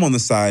 Like, I'm on the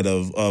side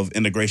of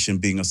integration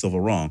being a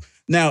civil wrong.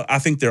 Now, I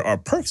think there are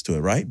perks to it,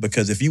 right?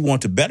 Because if you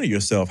want to better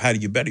yourself, how do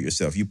you better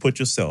yourself? You put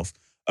yourself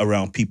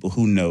around people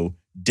who know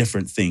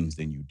different things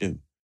than you do.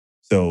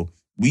 So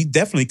we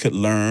definitely could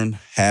learn,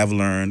 have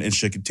learned, and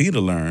should continue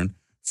to learn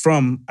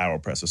from our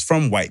oppressors,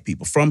 from white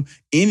people, from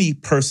any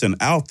person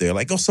out there.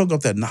 Like, go soak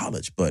up that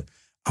knowledge. But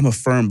I'm a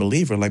firm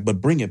believer, but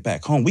bring it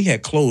back home. We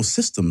had closed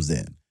systems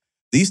then.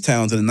 These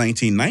towns in the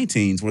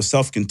 1919s were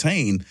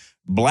self-contained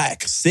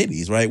Black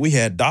cities, right? We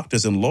had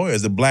doctors and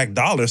lawyers. The Black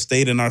dollar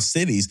stayed in our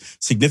cities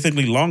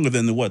significantly longer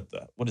than what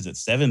is it,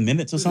 7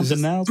 minutes or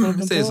something now?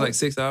 I'd say it's like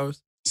 6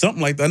 hours.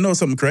 Something like that. I know,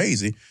 something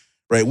crazy,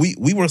 right?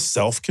 We were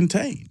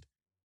self-contained.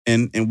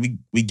 And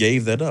we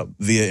gave that up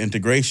via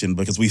integration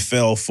because we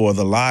fell for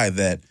the lie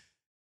that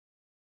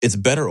it's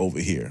better over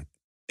here.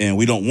 And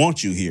we don't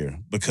want you here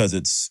because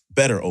it's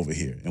better over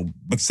here.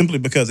 But simply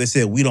because they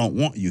said we don't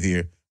want you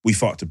here, we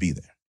fought to be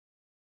there.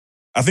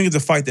 I think it's a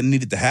fight that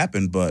needed to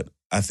happen, but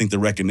I think the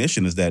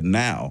recognition is that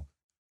now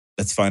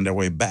let's find our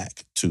way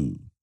back to,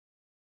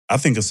 I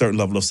think, a certain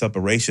level of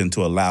separation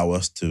to allow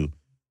us to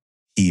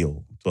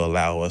heal, to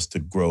allow us to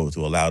grow,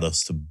 to allow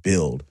us to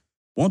build.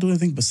 Won't do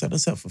anything but set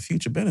us up for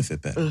future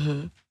benefit, Pat. Mm-hmm.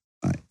 All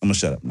right, I'm going to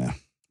shut up now.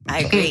 I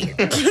agree.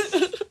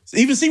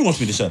 Even C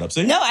wants me to shut up,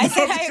 see? No, I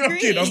said I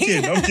agree.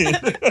 I'm kidding.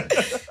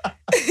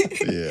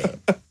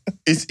 Yeah.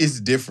 It's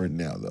different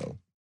now, though.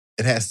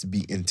 It has to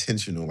be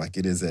intentional. Like,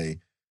 it is a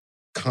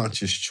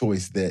conscious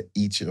choice that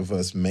each of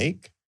us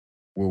make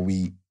where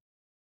we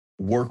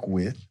work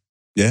with,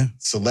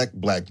 select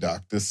Black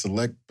doctors,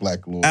 select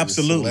Black lawyers.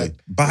 Absolutely.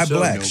 Buy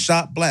Black,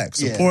 shop Black,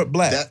 support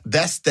Black.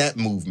 That's that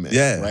movement,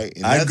 right?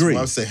 And I agree.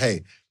 I say,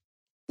 hey,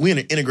 we're in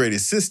an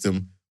integrated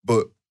system,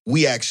 but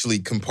we actually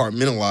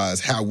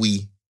compartmentalize how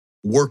we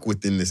work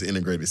within this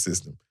integrated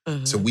system.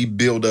 Mm-hmm. So we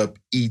build up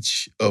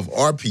each of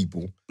our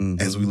people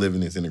as we live in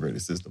this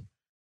integrated system.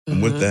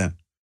 And with that,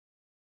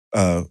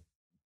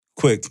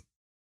 quick,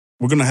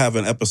 we're going to have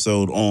an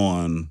episode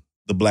on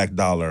the Black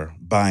dollar,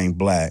 buying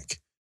Black,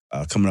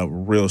 coming up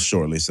real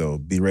shortly. So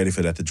be ready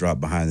for that to drop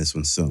behind this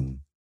one soon.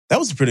 That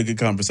was a pretty good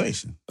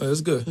conversation. Oh,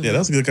 it's good. Yeah, that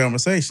was a good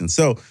conversation.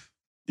 So,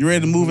 you ready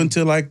to move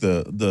into like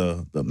the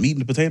meat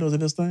and the potatoes of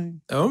this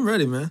thing? Oh, I'm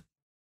ready, man.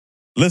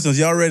 Listeners,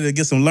 y'all ready to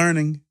get some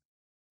learning?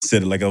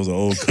 Said it like I was an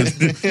old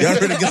country. Y'all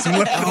ready to get some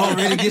learning? I'm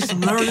ready to get some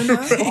learning now.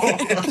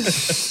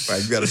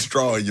 Like you got a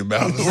straw in your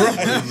mouth.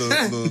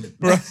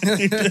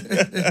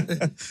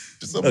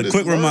 A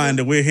quick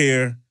reminder, we're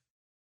here,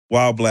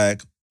 Wild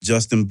Black,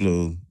 Justin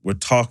Blue. We're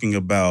talking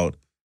about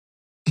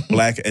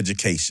Black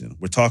education.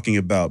 We're talking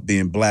about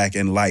being Black,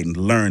 enlightened,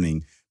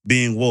 learning,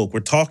 being woke. We're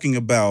talking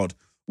about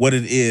what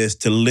it is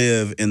to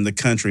live in the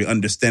country,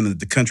 understanding that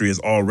the country is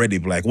already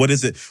Black. What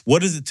is it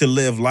to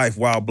live life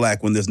while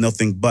Black when there's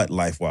nothing but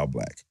life while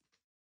Black?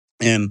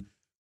 And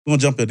we're going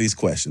to jump into these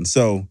questions.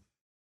 So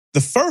the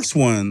first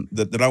one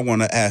that I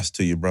want to ask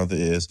to you, brother,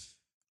 is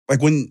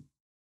like when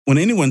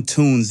anyone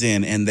tunes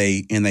in and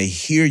they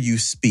hear you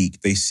speak,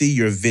 they see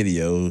your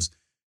videos,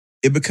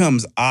 it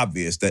becomes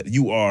obvious that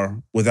you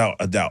are, without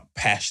a doubt,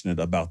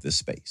 passionate about this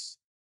space.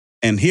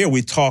 And here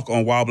we talk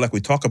on Wild Black, we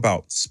talk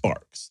about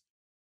sparks.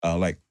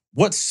 Like,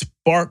 what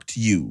sparked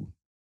you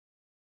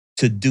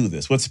to do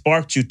this? What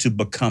sparked you to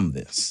become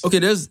this? Okay,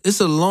 it's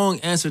a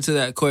long answer to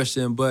that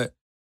question, but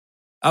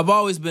I've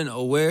always been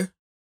aware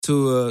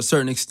to a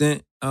certain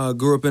extent.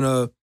 Grew up in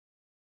a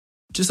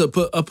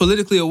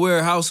politically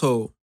aware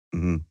household.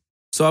 Mm-hmm.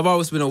 So I've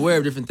always been aware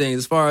of different things.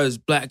 As far as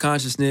Black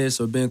consciousness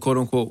or being quote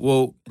unquote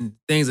woke and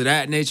things of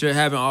that nature, I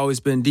haven't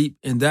always been deep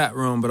in that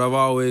realm, but I've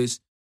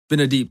always been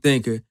a deep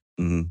thinker.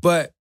 Mm-hmm.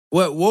 But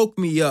what woke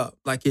me up,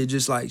 like it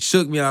just like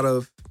shook me out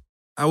of,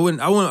 I don't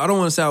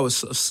want to say I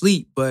was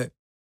asleep, but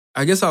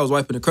I guess I was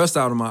wiping the crust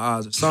out of my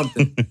eyes or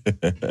something.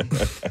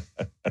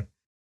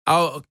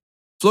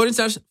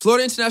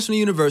 Florida International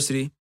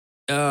University,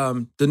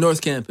 the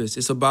North Campus,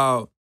 it's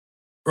about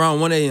around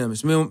 1 a.m.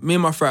 It's me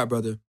and my frat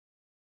brother.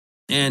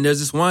 And there's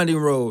this winding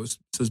road.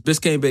 So it's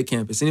Biscayne Bay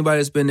campus. Anybody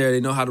that's been there, they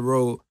know how the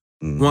road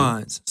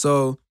winds.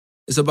 So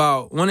it's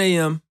about 1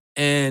 a.m.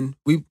 and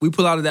we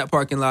pull out of that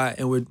parking lot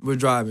and we're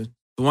driving.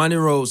 The winding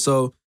road.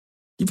 So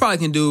you probably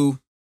can do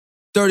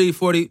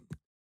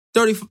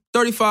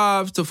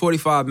 35 to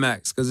 45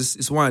 max because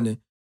it's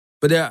winding.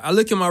 But there, I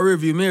look in my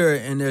rearview mirror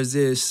and there's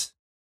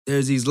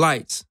these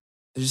lights.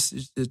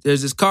 There's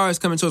this car that's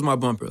coming towards my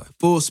bumper, like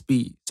full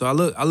speed. So I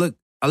look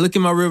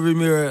in my rearview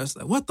mirror. I was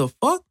like, what the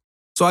fuck?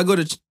 So I go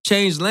to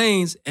change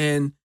lanes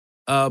and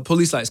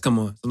police lights come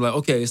on. So I'm like,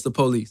 okay, it's the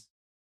police.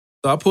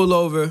 So I pull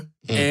over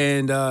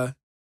and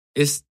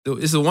it's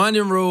a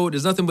winding road.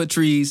 There's nothing but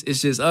trees.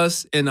 It's just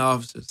us and the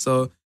officer.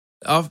 So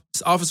the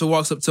officer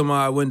walks up to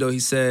my window. He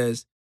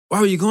says, why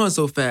were you going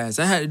so fast?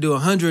 I had to do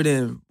 100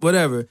 and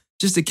whatever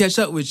just to catch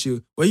up with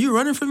you. Were you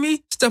running from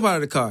me? Step out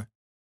of the car.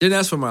 Didn't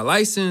ask for my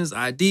license,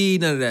 ID,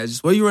 none of that.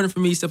 Just, were you running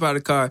from me? Step out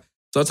of the car.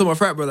 So I told my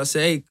frat brother, I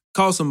said, hey,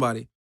 call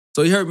somebody.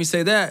 So he heard me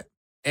say that.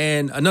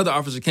 And another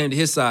officer came to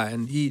his side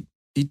and he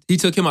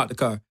took him out the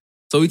car.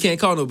 So we can't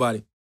call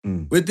nobody.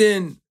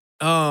 Within,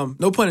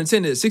 no pun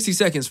intended, 60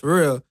 seconds for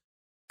real,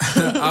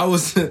 I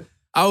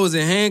was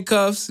in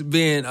handcuffs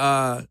being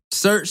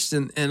searched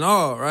and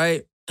all,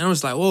 right? And I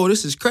was like, whoa,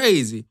 this is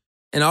crazy.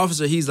 And the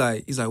officer, he's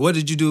like, what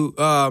did you do?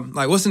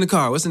 Like, what's in the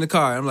car? What's in the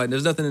car? I'm like,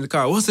 there's nothing in the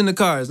car. What's in the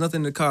car? There's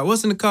nothing in the car.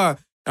 What's in the car?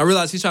 And I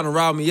realized he's trying to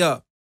rile me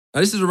up. Now,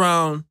 this is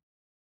around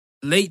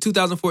late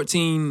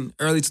 2014,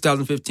 early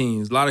 2015.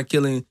 There's a lot of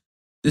killing.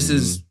 This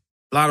is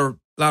a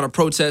lot of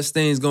protest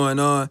things going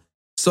on.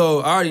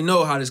 So I already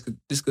know how this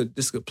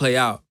could play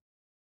out.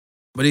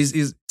 But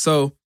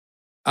so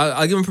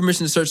I'll give him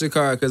permission to search the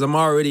car because I'm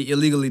already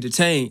illegally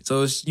detained.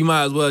 So you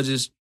might as well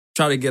just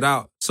try to get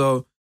out.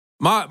 So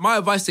my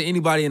advice to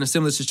anybody in a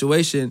similar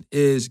situation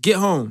is get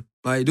home.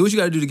 Like, do what you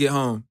got to do to get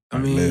home. I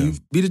mean, you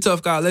be the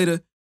tough guy later.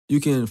 You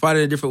can fight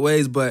it in different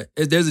ways, but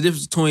there's a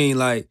difference between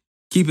like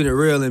keeping it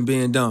real and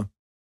being dumb.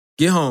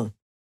 Get home.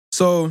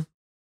 So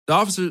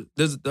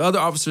the other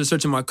officer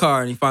searching my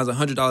car and he finds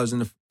 $100 in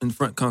the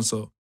front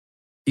console.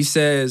 He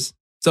says,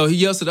 so he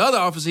yells to the other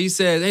officer. He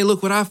says, hey,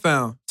 look what I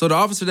found. So the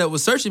officer that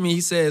was searching me,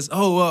 he says,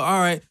 oh, well, all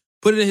right,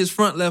 put it in his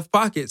front left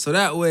pocket. So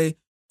that way,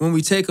 when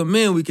we take him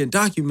in, we can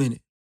document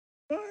it.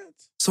 What?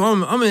 So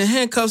I'm in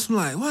handcuffs. I'm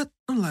like, what?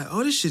 I'm like,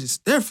 oh, this shit is,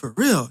 they're for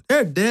real.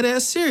 They're dead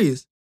ass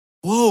serious.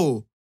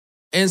 Whoa.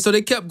 And so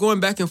they kept going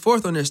back and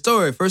forth on their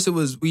story. First it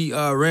was we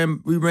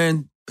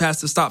ran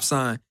past the stop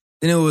sign.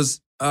 Then it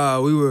was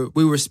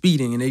we were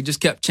speeding, and they just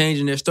kept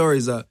changing their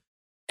stories up.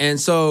 And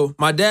so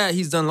my dad,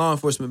 he's done law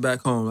enforcement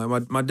back home.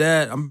 Like my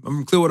dad, I'm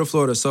from Clearwater,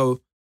 Florida,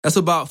 so that's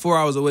about 4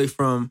 hours away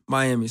from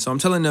Miami. So I'm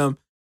telling them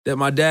that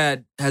my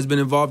dad has been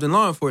involved in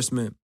law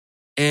enforcement,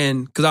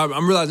 and because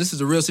I'm realizing this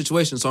is a real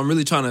situation, so I'm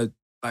really trying to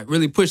like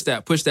really push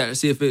that to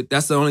see if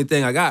that's the only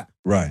thing I got.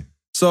 Right.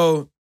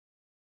 So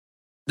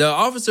the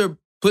officer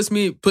puts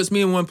me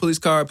in one police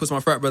car, puts my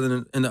frat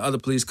brother in the other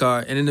police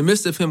car, and in the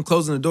midst of him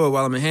closing the door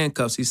while I'm in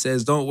handcuffs, he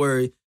says, "Don't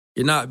worry,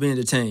 you're not being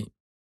detained."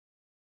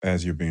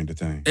 As you're being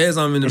detained. As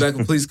I'm in the back of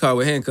a police car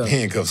with handcuffs.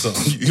 Handcuffs on.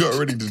 You're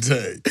already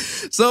detained.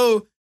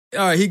 So, all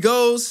right, he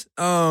goes,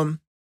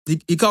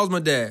 he calls my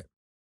dad.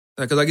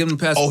 Because I give him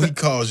the pass. Oh, he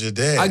calls your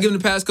dad. I give him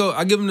the passcode.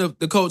 I give him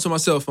the code to my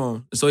cell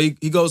phone. So he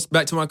goes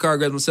back to my car,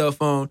 grabs my cell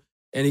phone,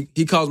 and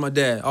he calls my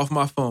dad off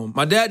my phone.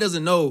 My dad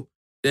doesn't know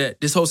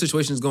that this whole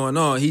situation is going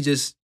on. He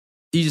just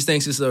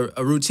thinks it's a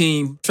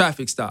routine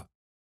traffic stop.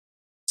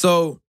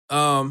 So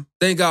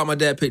thank God my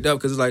dad picked up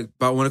because it's like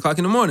about 1 o'clock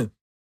in the morning.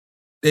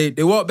 They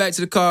walk back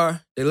to the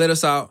car. They let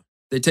us out.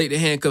 They take the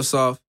handcuffs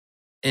off.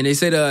 And they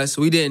say to us,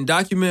 we didn't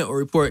document or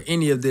report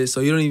any of this, so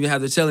you don't even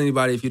have to tell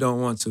anybody if you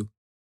don't want to.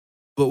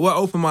 But what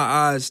opened my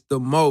eyes the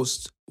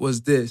most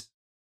was this.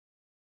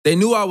 They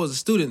knew I was a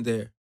student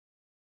there.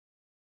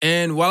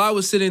 And while I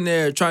was sitting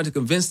there trying to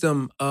convince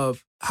them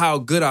of how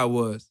good I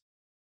was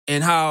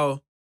and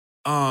how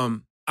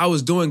I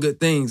was doing good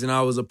things and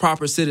I was a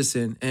proper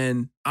citizen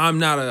and I'm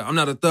not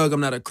a thug,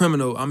 I'm not a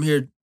criminal. I'm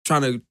here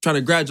trying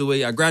to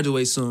graduate. I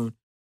graduate soon.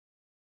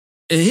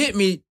 It hit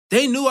me.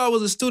 They knew I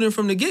was a student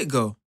from the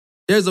get-go.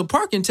 There's a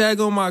parking tag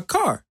on my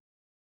car.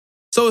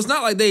 So it's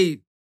not like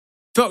they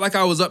felt like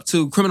I was up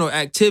to criminal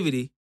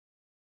activity.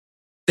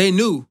 They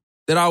knew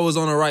that I was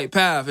on the right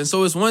path. And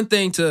so it's one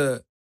thing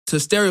to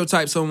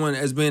stereotype someone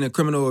as being a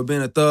criminal or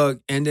being a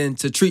thug and then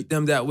to treat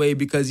them that way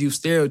because you've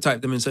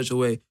stereotyped them in such a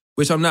way,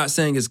 which I'm not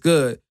saying is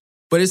good,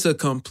 but it's a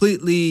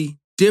completely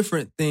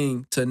different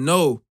thing to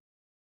know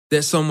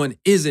that someone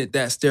isn't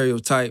that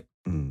stereotype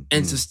and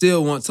to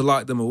still want to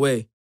lock them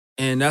away.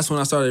 And that's when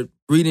I started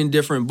reading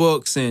different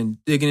books and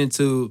digging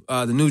into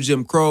the new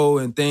Jim Crow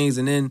and things.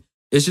 And then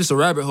it's just a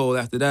rabbit hole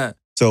after that.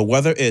 So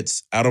whether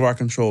it's out of our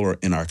control or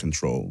in our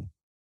control,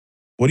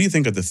 what do you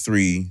think are the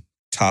 3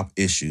 top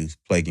issues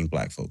plaguing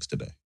Black folks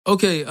today?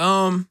 Okay,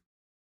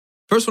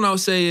 first one I would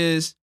say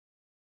is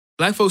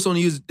Black folks don't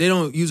use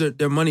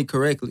their money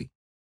correctly.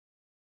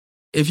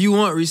 If you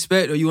want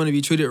respect or you want to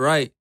be treated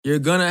right, you're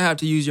going to have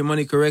to use your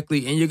money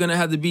correctly and you're going to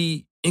have to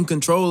be in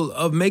control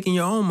of making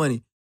your own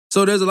money.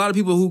 So there's a lot of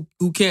people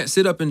who can't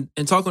sit up and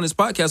talk on this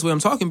podcast the way I'm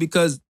talking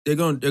because they're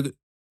going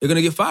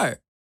to get fired.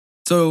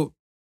 So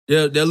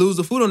they'll lose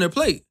the food on their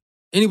plate.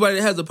 Anybody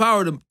that has the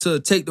power to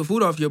take the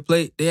food off your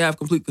plate, they have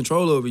complete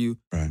control over you.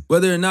 Right.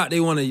 Whether or not they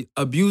want to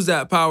abuse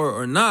that power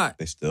or not,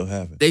 they still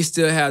have it. They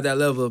still have that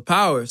level of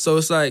power. So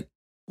it's like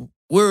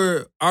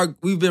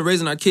we've been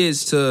raising our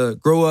kids to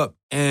grow up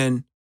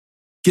and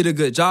get a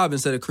good job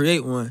instead of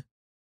create one.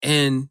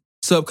 And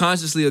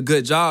subconsciously, a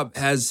good job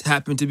has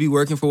happened to be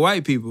working for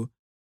white people.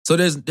 So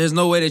there's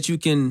no way that you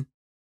can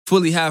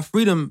fully have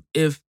freedom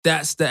if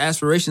that's the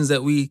aspirations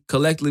that we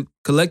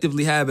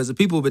collectively have as a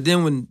people. But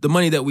then when the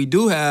money that we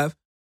do have,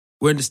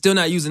 we're still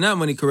not using that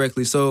money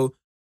correctly. So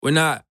we're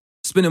not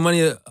spending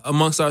money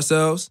amongst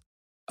ourselves.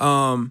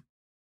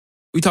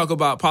 We talk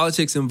about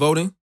politics and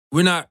voting.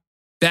 We're not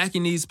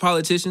backing these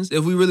politicians.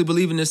 If we really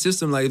believe in this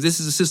system, like if this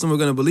is a system we're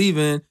going to believe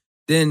in,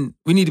 then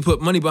we need to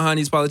put money behind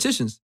these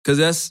politicians because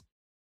that's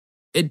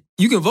it.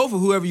 You can vote for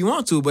whoever you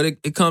want to, but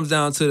it comes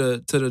down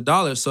to the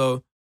dollar.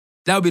 So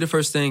that would be the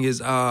first thing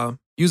is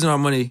using our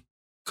money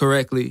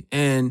correctly.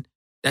 And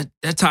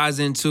that ties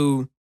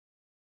into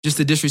just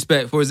the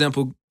disrespect. For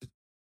example,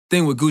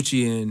 thing with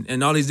Gucci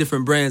and all these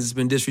different brands that's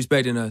been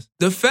disrespecting us.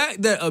 The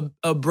fact that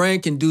a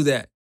brand can do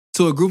that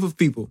to a group of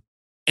people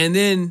and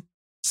then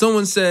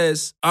someone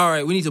says, all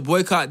right, we need to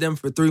boycott them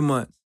for 3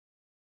 months.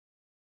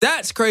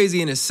 That's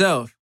crazy in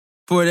itself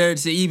for there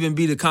to even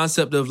be the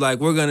concept of like,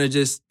 we're going to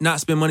just not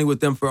spend money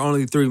with them for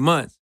only 3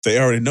 months. They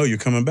already know you're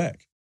coming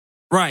back.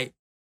 Right.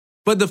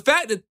 But the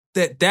fact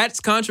that's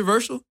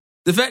controversial,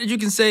 the fact that you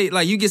can say,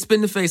 like, you get spit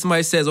in the face,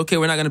 somebody says, okay,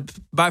 we're not going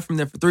to buy from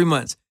them for 3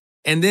 months.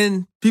 And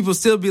then people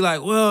still be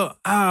like, well,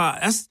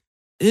 that's,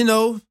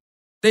 you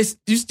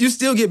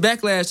still get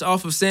backlash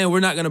off of saying we're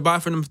not going to buy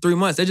from them for 3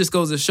 months. That just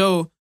goes to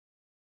show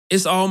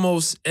it's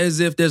almost as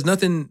if there's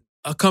nothing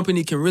a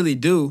company can really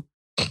do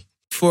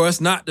for us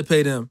not to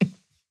pay them.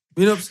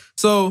 You know,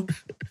 so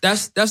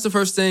that's the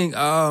first thing.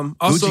 Also,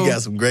 Gucci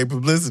got some great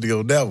publicity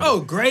on that one.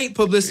 Oh, great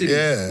publicity!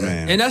 Yeah,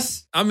 man. And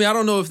I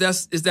don't know if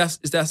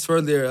that's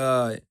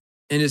further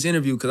in this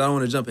interview because I don't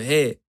want to jump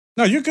ahead.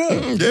 No, you're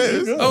good. Yes.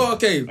 You're good. Oh,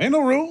 okay. Ain't no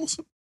rules.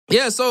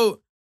 Yeah.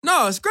 So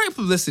no, it's great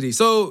publicity.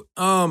 So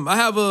I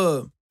have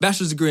a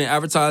bachelor's degree in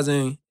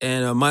advertising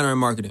and a minor in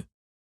marketing.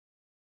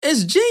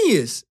 It's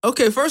genius.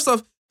 Okay, first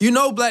off,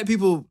 Black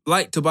people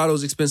like to buy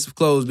those expensive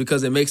clothes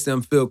because it makes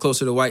them feel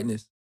closer to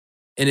whiteness.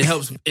 And it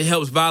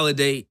helps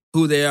validate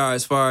who they are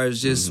as far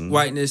as just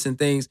whiteness and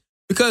things.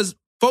 Because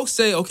folks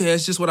say, okay,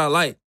 that's just what I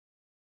like.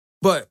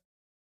 But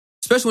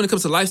especially when it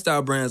comes to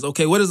lifestyle brands,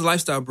 okay, what is a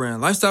lifestyle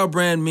brand? Lifestyle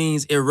brand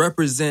means it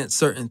represents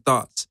certain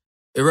thoughts.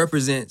 It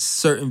represents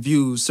certain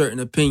views, certain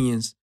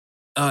opinions.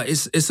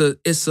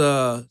 It's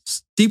a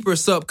deeper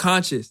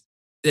subconscious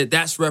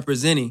that's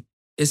representing.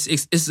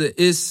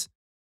 It's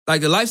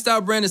like a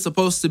lifestyle brand is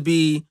supposed to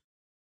be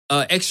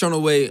an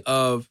external way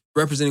of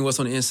representing what's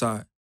on the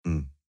inside.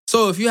 Mm.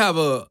 So if you have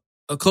a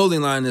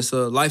clothing line that's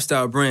a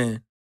lifestyle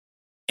brand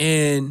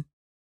and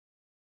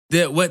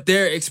that what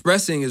they're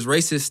expressing is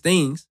racist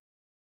things,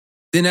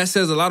 then that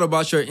says a lot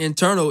about your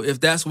internal if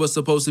that's what's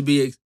supposed to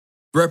be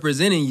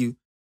representing you.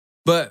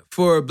 But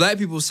for Black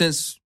people,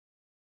 since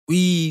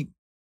we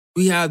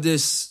we have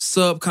this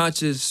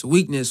subconscious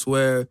weakness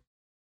where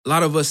a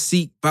lot of us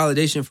seek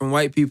validation from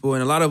white people,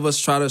 and a lot of us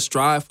try to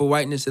strive for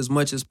whiteness as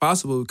much as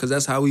possible because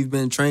that's how we've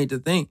been trained to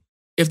think.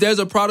 If there's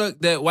a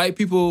product that white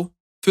people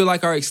feel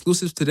like are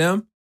exclusive to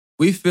them,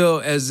 we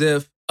feel as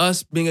if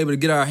us being able to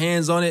get our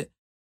hands on it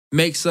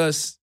makes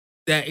us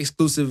that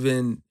exclusive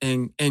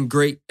and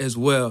great as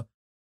well.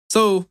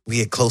 So We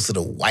get closer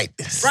to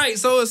whiteness. right,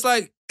 so it's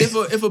like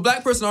if a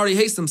black person already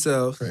hates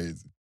themselves,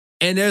 Crazy.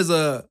 and there's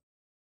a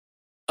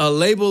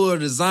label or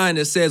design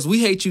that says we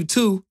hate you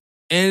too,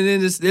 and then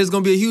there's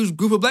gonna be a huge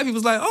group of black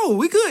people like, oh,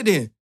 we good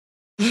then.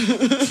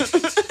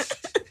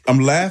 I'm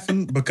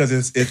laughing because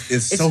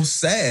it's so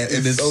sad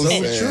and it's so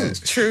sad.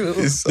 true.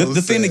 True. It's so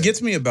The thing that sad.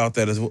 gets me about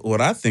that is what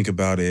I think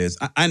about is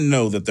I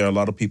know that there are a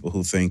lot of people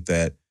who think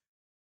that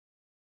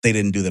they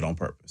didn't do that on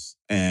purpose.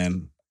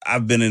 And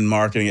I've been in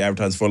marketing,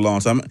 advertising for a long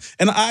time.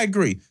 And I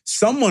agree.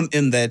 Someone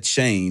in that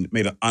chain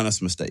made an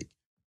honest mistake.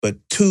 But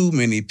too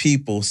many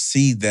people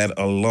see that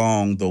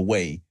along the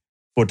way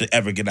for it to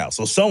ever get out.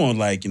 So someone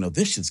like,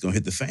 this shit's going to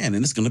hit the fan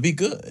and it's going to be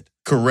good.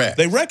 Correct.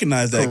 They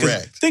recognize that. 'Cause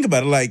Correct. think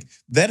about it. Like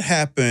that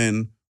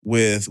happened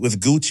with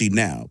Gucci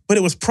now. But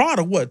it was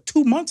Prada,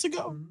 2 months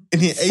ago?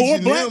 And then For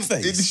H&M,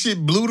 blackface. This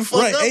shit blew the fuck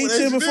Right, up. with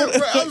H&M before.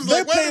 Right. I was They're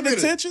like, wait a paying minute.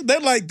 attention. They're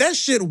like, that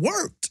shit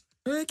worked.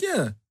 Heck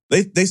yeah.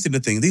 They see the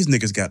thing. These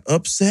niggas got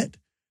upset.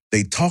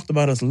 They talked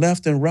about us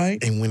left and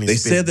right. And when They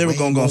said they were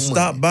going to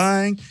stop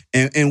buying.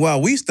 And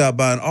while we stopped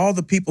buying, all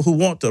the people who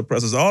want to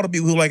oppress us, all the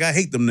people who like, I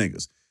hate them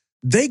niggas,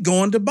 they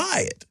going to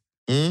buy it.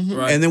 Mm-hmm.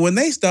 Right. And then when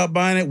they stop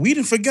buying it, we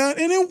done forgot,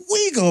 and then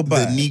we go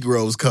buy The it.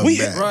 Negroes come We-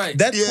 back. Right.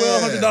 That Yeah.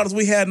 $1,200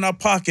 we had in our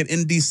pocket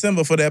in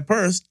December for that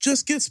purse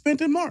just gets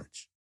spent in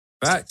March.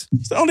 Fact.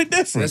 It's the only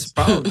That's difference.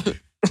 power.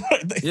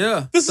 Right? They-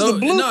 Yeah. This is the no,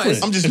 blueprint.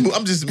 it's-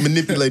 I'm just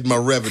manipulating my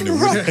revenue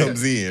when it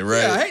comes in,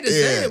 right? Yeah, I hate to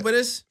say it, but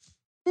it's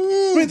I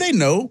mean, they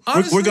know.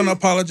 Honestly- We're going to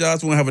apologize.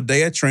 We're going to have a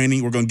day of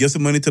training. We're going to give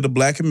some money to the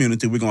black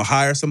community. We're going to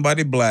hire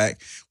somebody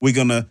black. We're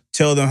going to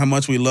tell them how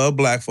much we love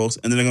black folks,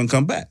 and then they're going to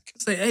come back.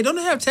 say, hey, don't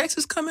they have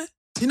taxes coming?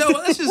 You know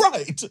what? Let's just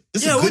Right.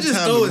 This Yeah, is a we'll good just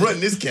time throw to it. run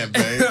this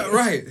campaign.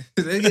 right.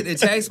 They get their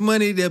tax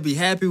money. They'll be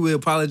happy. We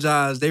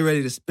apologize. They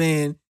ready to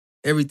spend.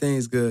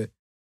 Everything's good.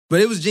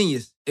 But it was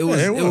genius. It was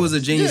it it was a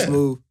was. genius Yeah.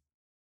 move.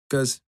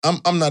 Because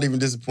I'm not even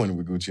disappointed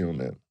with Gucci on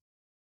that.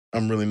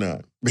 I'm really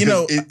not. Because You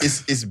know-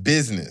 it's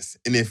business.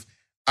 And if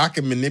I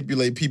can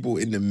manipulate people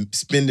into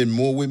spending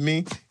more with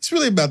me, it's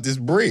really about this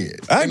bread.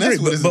 I And agree.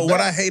 that's what it's But what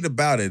about. I hate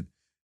about it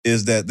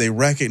is that they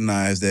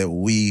recognize that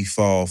we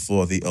fall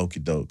for the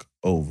okie doke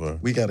over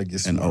We gotta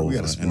get and smart. over We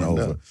gotta and smart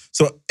over. up.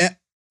 So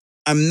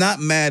I'm not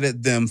mad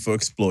at them for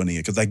exploiting it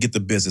because I get the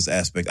business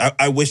aspect.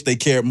 I wish they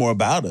cared more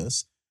about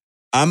us.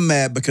 I'm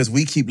mad because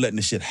we keep letting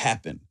this shit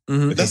happen.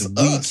 Because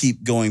That's we us.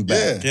 keep going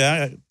back.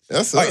 Yeah.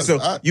 That's All right, us. so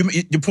I-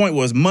 your point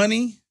was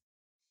money,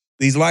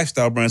 these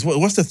lifestyle brands.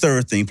 What's the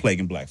third thing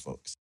plaguing black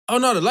folks? oh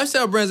no, the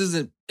lifestyle brands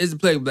isn't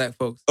plaguing black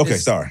folks. Okay,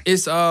 It's- sorry.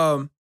 It's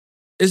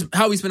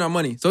how we spend our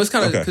money. So it's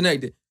kind of Okay.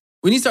 connected.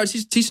 We need to start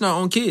teaching our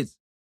own kids.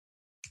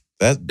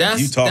 That's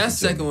That's you talking that's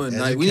to the second me. one.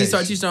 Like we need to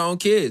start Education. teaching our own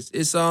kids.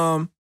 It's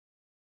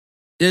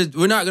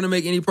we're not gonna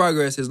make any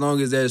progress as long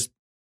as there's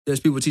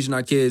people teaching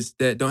our kids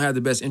that don't have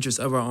the best interests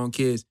of our own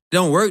kids. It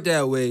don't work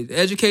that way. The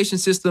education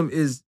system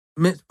is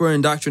meant for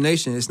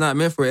indoctrination. It's not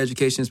meant for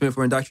education. It's meant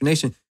for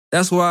indoctrination.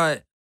 That's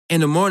why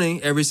in the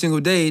morning, every single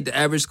day, the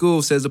average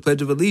school says the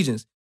Pledge of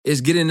Allegiance.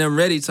 It's getting them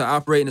ready to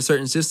operate in a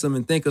certain system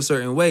and think a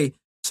certain way.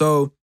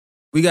 So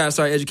we gotta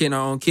start educating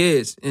our own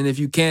kids. And if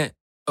you can't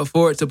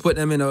afford to put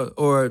them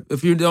or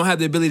if you don't have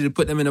the ability to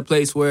put them in a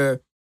place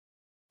where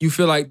you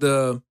feel like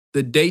the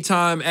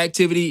daytime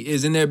activity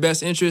is in their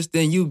best interest,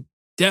 then you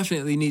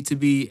definitely need to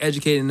be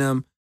educating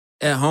them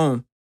at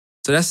home.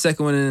 So that's the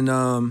second one.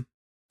 And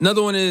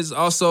another one is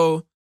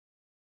also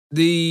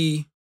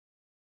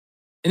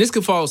and this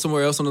could fall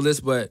somewhere else on the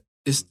list, but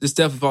this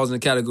definitely falls in the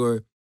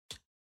category.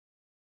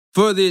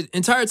 For the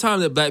entire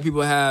time that black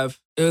people have,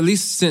 at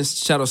least since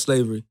chattel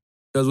slavery,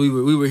 because we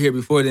were here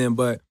before then,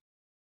 but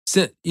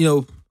since,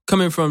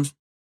 coming from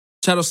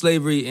chattel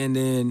slavery and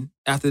then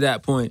after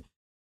that point,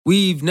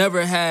 we've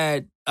never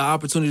had an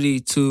opportunity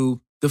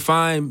to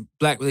define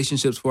black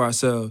relationships for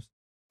ourselves,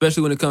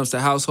 especially when it comes to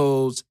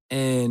households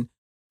and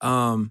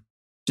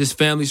just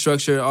family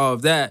structure, all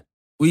of that.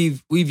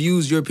 We've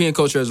used European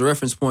culture as a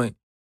reference point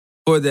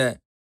for that.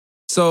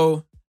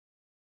 So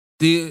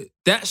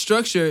that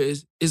structure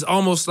is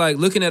almost like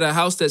looking at a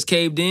house that's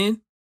caved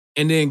in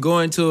and then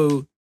going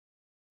to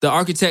the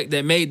architect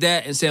that made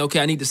that and saying, okay,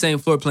 I need the same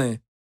floor plan.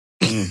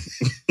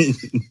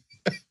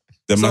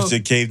 That So- must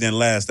have caved in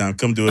last time.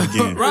 Come do it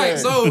again. Right.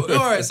 So,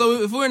 all right.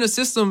 So if we're in a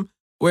system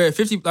where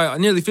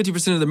nearly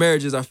 50% of the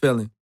marriages are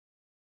failing,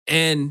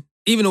 and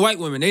even the white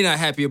women, they not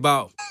happy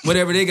about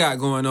whatever they got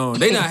going on.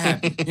 They not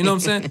happy. You know what I'm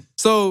saying?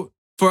 So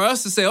for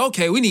us to say,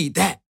 okay, we need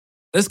that.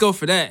 Let's go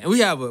for that. And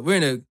we're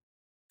in a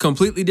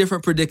completely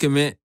different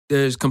predicament.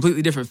 There's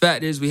completely different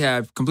factors. We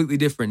have completely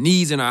different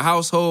needs in our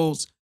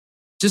households.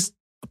 Just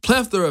a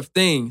plethora of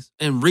things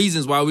and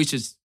reasons why we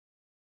should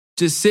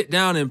just sit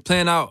down and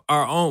plan out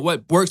our own,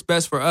 what works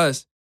best for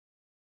us.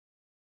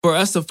 for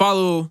us to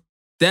follow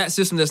that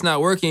system that's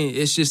not working,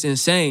 it's just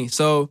insane.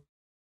 So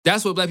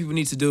that's what Black people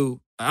need to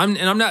do.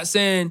 I'm not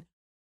saying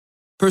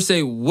per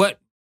se what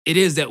it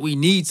is that we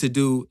need to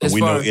do. But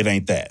we know it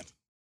ain't that.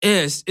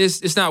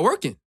 It's not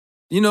working.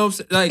 You know,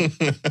 like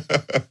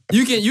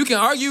you can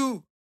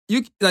argue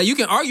you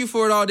can argue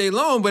for it all day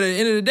long, but at the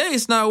end of the day,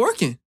 it's not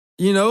working.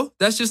 You know,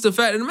 that's just the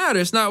fact of the matter.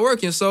 It's not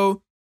working.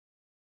 So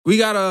we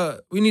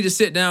need to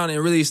sit down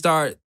and really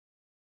start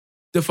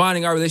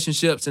defining our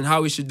relationships and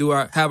how we should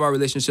have our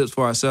relationships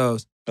for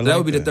ourselves. That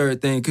would be the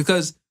third thing,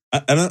 because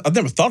I've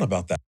never thought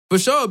about that. For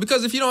sure,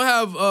 because if you don't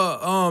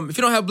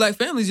have Black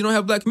families, you don't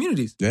have Black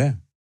communities. Yeah.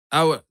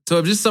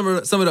 So just sum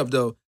it up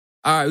though.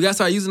 All right, we gotta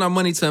start using our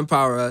money to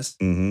empower us.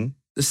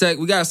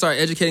 Mm-hmm. We gotta start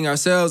educating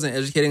ourselves and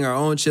educating our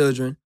own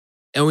children,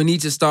 and we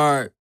need to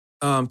start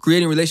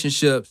creating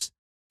relationships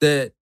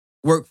that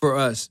work for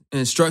us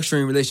and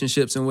structuring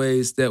relationships in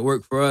ways that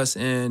work for us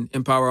and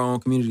empower our own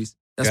communities.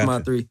 That's my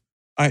 3.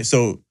 All right,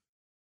 so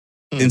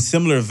in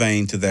similar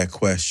vein to that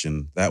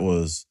question, that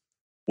was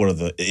what are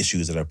the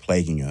issues that are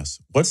plaguing us?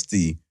 What's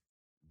the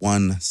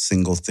one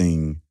single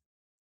thing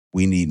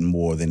we need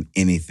more than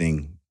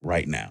anything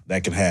right now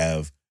that can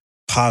have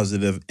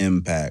positive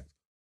impact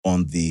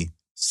on the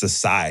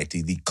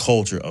society, the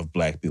culture of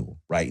Black people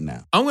right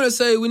now? I'm going to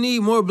say we need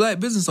more Black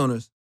business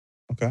owners.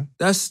 Okay.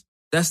 That's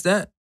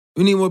that.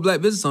 We need more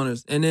Black business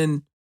owners. And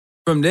then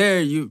from there,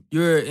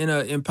 you're in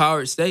an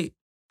empowered state.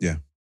 Yeah.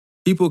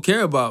 People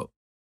care about.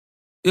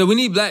 Yeah, we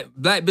need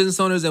black business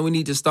owners, and we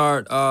need to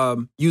start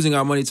using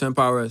our money to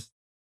empower us.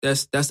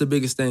 That's the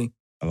biggest thing.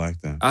 I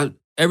like that.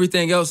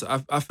 Everything else,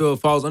 I feel,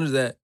 falls under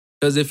that.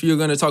 Because if you're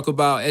going to talk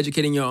about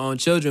educating your own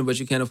children, but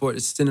you can't afford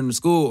to send them to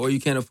school, or you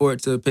can't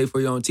afford to pay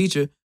for your own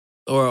teacher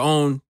or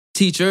own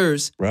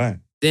teachers, right,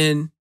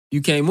 then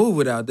you can't move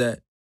without that.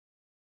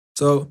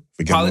 So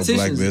we got more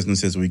Black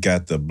businesses. We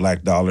got the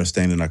Black dollar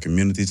staying in our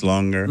communities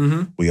longer.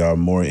 Mm-hmm. We are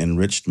more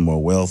enriched,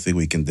 more wealthy.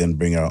 We can then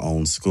bring our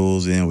own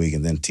schools in. We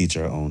can then teach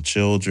our own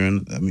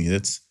children. I mean,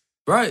 it's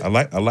right. I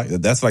like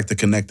that. That's like the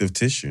connective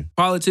tissue.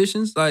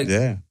 Politicians,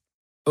 yeah,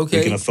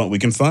 okay, we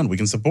can fund, we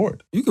can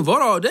support. You can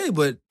vote all day,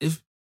 but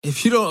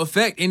if you don't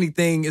affect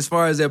anything as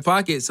far as their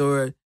pockets,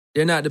 or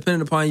they're not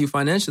dependent upon you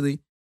financially,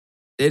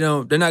 they're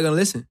not going to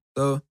listen.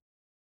 So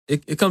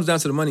it comes down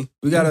to the money.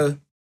 We gotta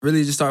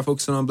really just start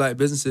focusing on Black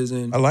businesses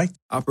and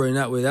operating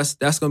that way. That's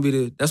gonna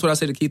be that's what I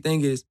say the key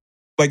thing is.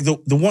 Like the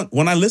one,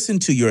 when I listen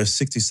to your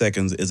 60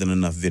 seconds isn't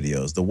enough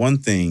videos, the one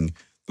thing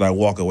that I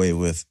walk away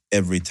with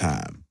every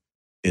time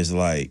is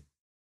like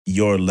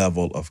your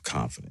level of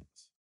confidence,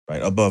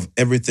 right? Above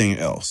everything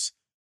else.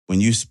 When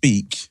you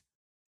speak,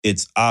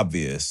 it's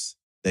obvious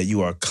that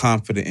you are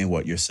confident in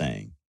what you're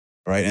saying,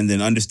 right? And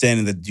then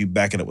understanding that you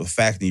back it up with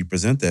fact and you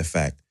present that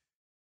fact.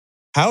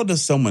 How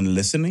does someone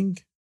listening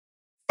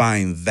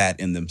find that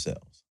in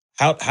themselves?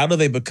 How do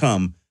they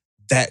become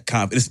that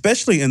confident,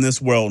 especially in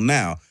this world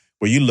now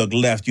where you look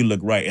left, you look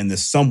right, and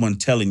there's someone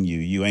telling you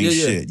you ain't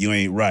shit, you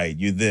ain't right,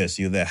 you this,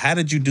 you that. How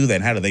did you do that,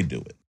 and how do they do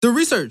it? The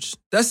research.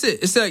 That's it.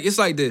 It's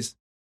like this.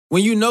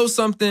 When you know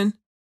something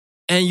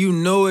and you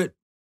know it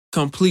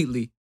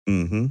completely,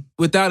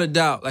 without a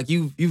doubt, like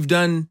you've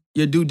done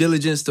your due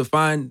diligence to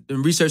find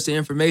and research the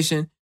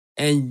information,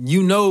 and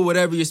you know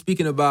whatever you're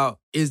speaking about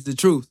is the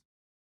truth.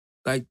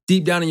 Like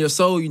deep down in your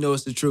soul, you know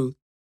it's the truth.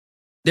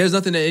 There's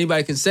nothing that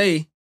anybody can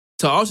say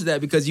to alter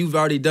that because you've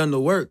already done the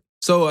work.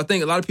 So I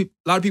think a lot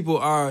of people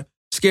are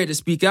scared to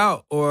speak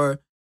out, or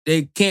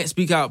they can't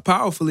speak out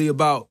powerfully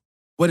about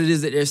what it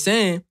is that they're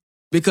saying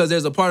because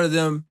there's a part of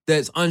them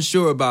that's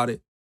unsure about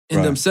it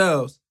in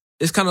themselves.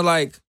 It's kind of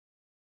like,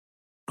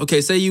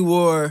 okay, say you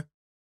wore,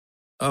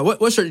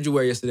 what shirt did you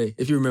wear yesterday,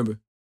 if you remember?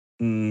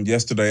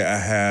 Yesterday I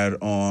had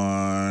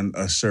on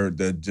a shirt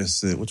that just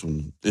said, which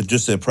one? It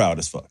just said proud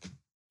as fuck.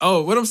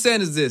 Oh, what I'm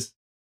saying is this.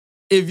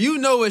 If you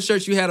know what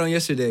shirt you had on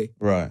yesterday,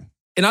 right,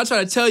 and I'll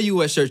try to tell you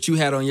what shirt you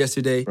had on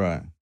yesterday,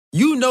 right,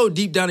 you know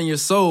deep down in your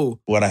soul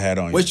what I had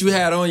on, what you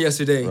had on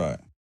yesterday, right.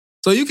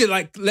 So you could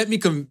like let me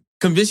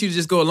convince you to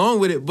just go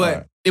along with it,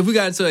 but if we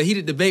got into a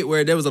heated debate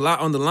where there was a lot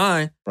on the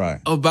line, right,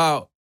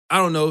 about, I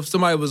don't know, if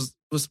somebody was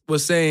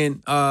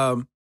saying,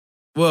 well,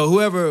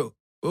 whoever,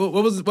 what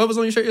was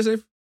on your shirt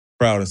yesterday?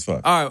 Proud as fuck.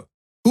 All right,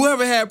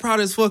 whoever had proud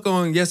as fuck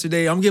on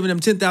yesterday, I'm giving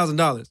them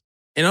 $10,000.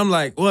 And I'm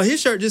like, well, his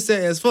shirt just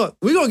said as fuck.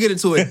 We're going to get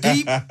into a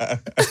deep...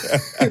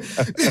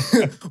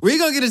 we're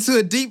going to get into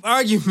a deep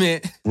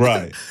argument.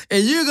 Right.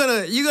 And you're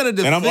going to defend...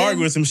 And I'm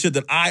arguing some shit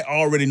that I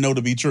already know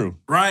to be true.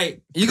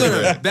 Right. You're going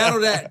to battle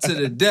that to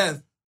the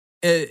death.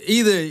 And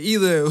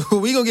either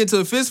we're going to get into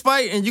a fist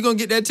fight and you're going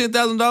to get that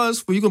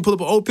 $10,000 where you can pull up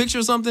an old picture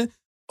or something,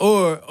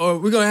 or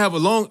we're going to have a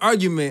long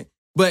argument.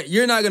 But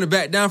you're not going to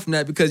back down from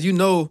that because you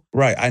know...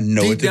 Right. I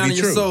know it to be true. Deep down in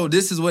your soul,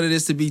 this is what it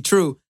is to be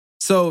true.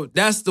 So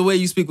that's the way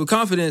you speak with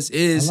confidence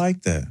is... I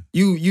like that.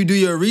 You do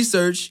your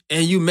research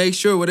and you make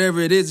sure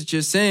whatever it is that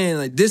you're saying,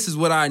 like, this is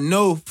what I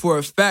know for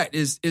a fact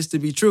is to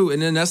be true.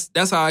 And then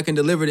that's how I can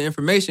deliver the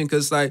information.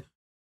 Because, like,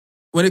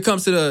 when it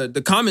comes to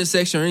the comment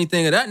section or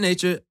anything of that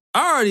nature,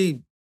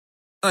 I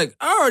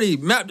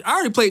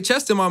already played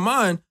chess in my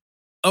mind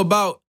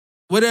about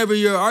whatever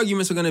your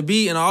arguments are going to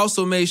be. And I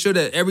also made sure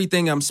that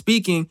everything I'm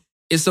speaking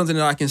is something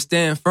that I can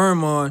stand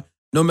firm on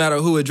no matter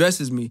who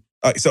addresses me.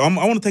 All right, so I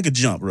want to take a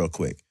jump real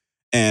quick.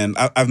 And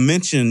I've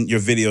mentioned your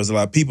videos a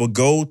lot. People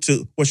go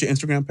to, what's your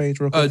Instagram page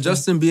real quick?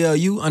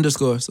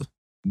 JustinBLU_. So.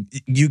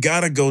 You got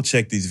to go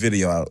check these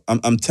video out.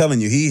 I'm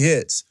telling you, he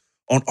hits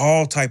on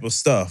all type of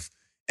stuff.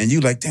 And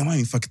you like, damn, I didn't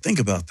even fucking think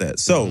about that.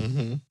 So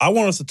I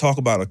want us to talk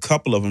about a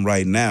couple of them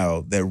right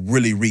now that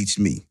really reached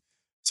me.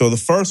 So the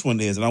first one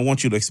is, and I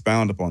want you to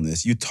expound upon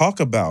this. You talk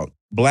about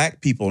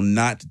Black people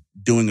not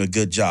doing a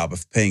good job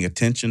of paying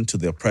attention to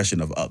the oppression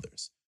of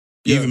others.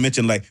 You even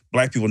mentioned like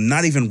Black people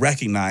not even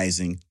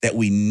recognizing that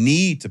we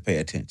need to pay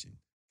attention.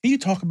 Can you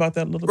talk about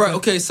that a little bit? Right,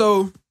 okay,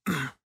 so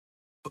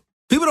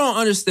people don't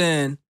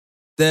understand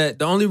that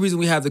the only reason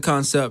we have the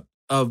concept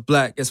of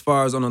Black as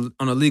far as on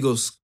a legal,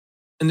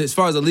 and as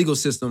far as a legal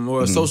system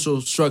or a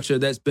social structure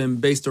that's been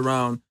based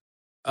around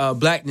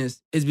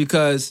Blackness is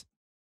because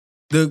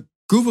the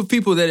group of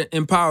people that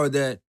in power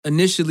that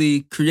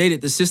initially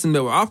created the system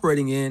that we're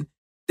operating in,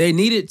 they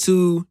needed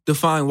to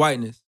define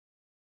whiteness.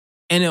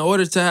 And in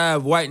order to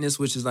have whiteness,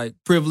 which is like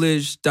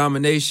privilege,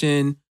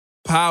 domination,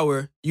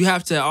 power, you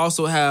have to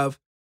also have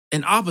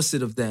an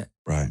opposite of that.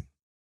 Right.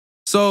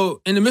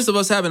 So in the midst of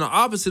us having an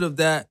opposite of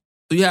that,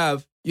 so you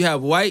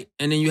have white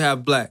and then you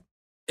have Black.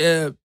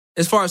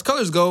 As far as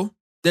colors go,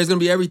 there's going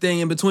to be everything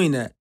in between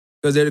that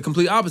because they're the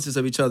complete opposites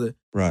of each other.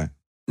 Right.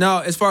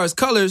 Now, as far as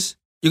colors,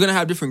 you're going to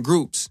have different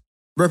groups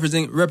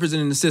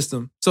representing the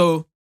system.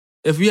 So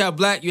if you have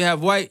Black, you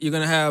have white, you're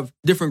going to have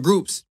different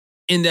groups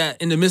in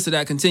the midst of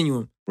that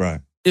continuum.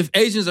 Right. If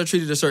Asians are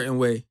treated a certain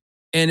way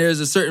and there's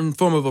a certain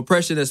form of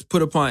oppression that's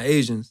put upon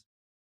Asians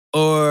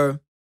or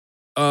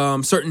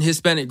certain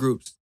Hispanic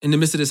groups in the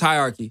midst of this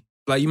hierarchy,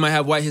 like you might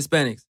have white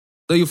Hispanics.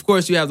 So of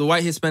course you have the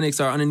white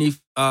Hispanics are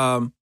underneath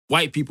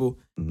white people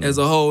as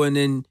a whole, and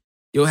then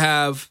you'll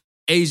have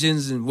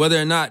Asians, and whether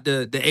or not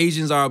the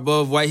Asians are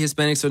above white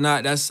Hispanics or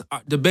not, that's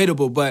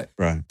debatable, but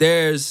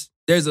there's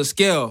a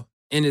scale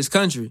in this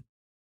country.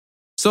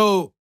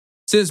 So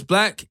since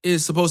Black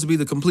is supposed to be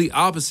the complete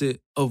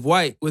opposite of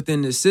white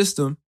within this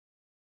system,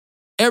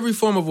 every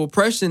form of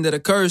oppression that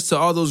occurs to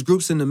all those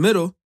groups in the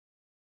middle,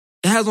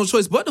 it has no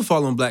choice but to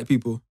fall on Black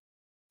people.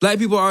 Black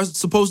people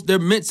they're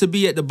meant to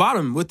be at the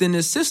bottom within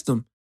this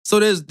system. So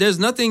there's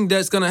nothing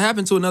that's going to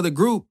happen to another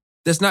group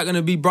that's not going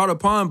to be brought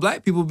upon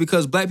Black people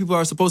because Black people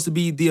are supposed to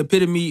be the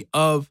epitome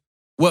of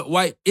what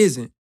white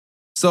isn't.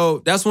 So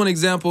that's one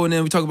example. And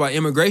then we talk about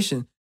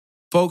immigration.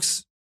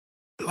 Folks,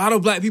 a lot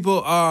of Black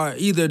people are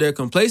either they're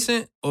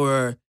complacent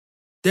or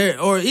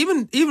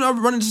even I've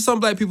run into some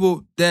Black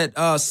people that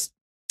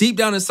deep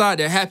down inside,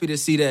 they're happy to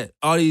see that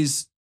all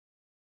these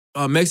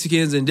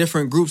Mexicans and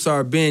different groups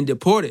are being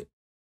deported,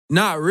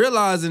 not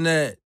realizing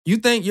that you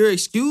think you're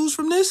excused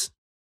from this.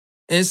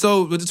 And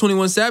so with the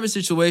 21 Savage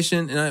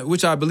situation,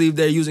 which I believe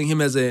they're using him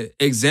as an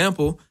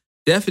example,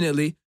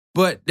 definitely,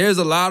 but there's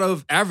a lot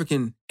of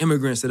African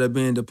immigrants that are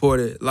being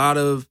deported, a lot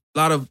of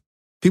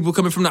people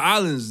coming from the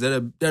islands that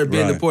are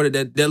being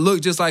deported that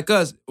look just like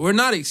us. We're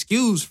not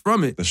excused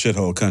from it. The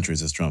shithole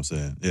countries, as Trump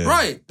said. Yeah.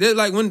 Right. They're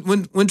like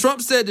when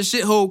Trump said the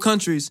shithole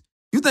countries,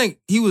 you think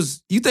he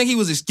was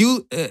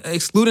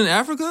excluding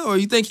Africa, or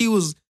you think he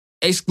was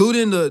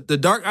excluding the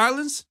dark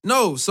islands?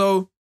 No.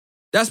 So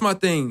that's my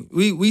thing.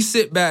 We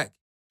sit back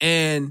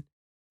and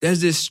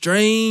there's this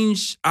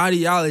strange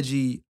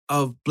ideology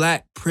of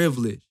Black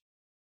privilege,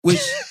 which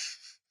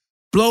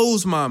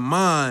blows my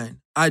mind.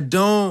 I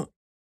don't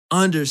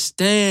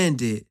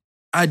understand it.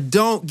 I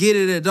don't get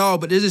it at all.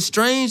 But there's a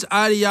strange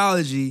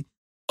ideology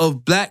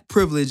of Black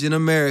privilege in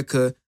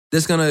America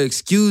that's going to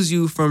excuse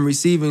you from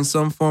receiving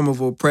some form of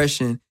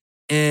oppression.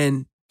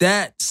 And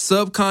that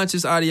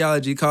subconscious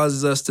ideology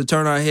causes us to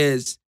turn our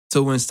heads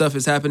to when stuff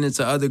is happening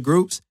to other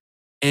groups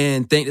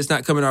and think it's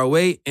not coming our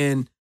way.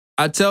 And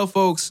I tell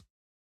folks,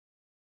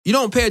 you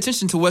don't pay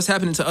attention to what's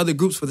happening to other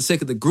groups for the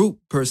sake of the group,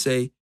 per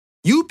se.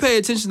 You pay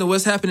attention to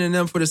what's happening to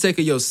them for the sake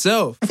of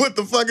yourself. What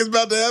the fuck is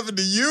about to happen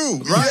to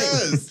you?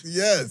 Right.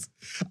 Yes.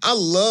 I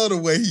love the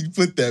way he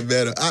put that,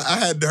 man.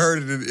 I hadn't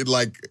heard it in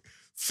like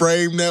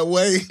framed that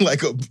way.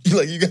 Like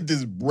you got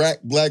this black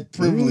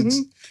privilege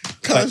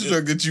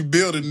construct that you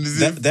build.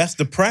 That's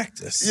the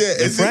practice. Yeah.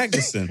 They're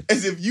practicing.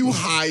 As if you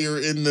higher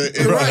in the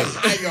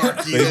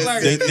hierarchy.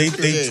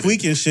 They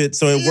tweaking shit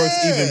so it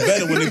works even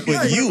better when they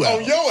put you out.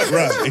 On your ass.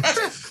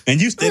 Right. And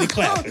you steady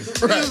clapping.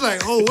 Right. It's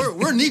like,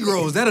 we're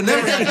Negroes. That'll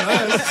never happen to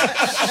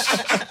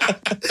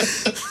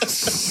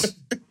us.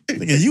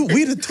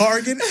 We the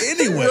target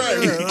anyway.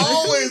 Right.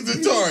 Always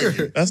the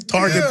target. That's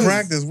target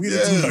practice. We the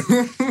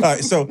target. All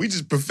right, so we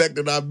just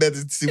perfected our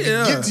methods to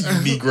get to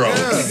you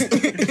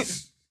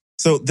Negroes.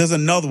 So there's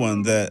another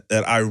one that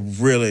I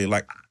really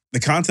like.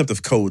 The concept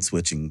of code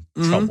switching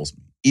troubles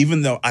me,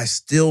 even though I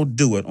still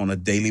do it on a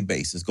daily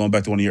basis. Going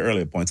back to one of your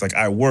earlier points, like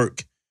I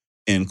work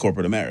in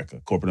corporate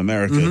America. Corporate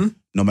America,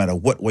 no matter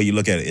what way you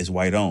look at it, is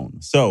white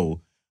owned.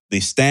 So the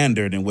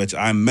standard in which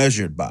I'm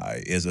measured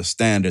by is a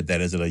standard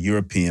that is a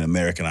European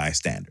Americanized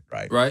standard,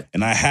 right? Right.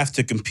 And I have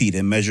to compete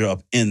and measure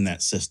up in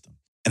that system.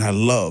 And I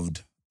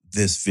loved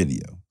this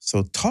video.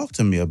 So talk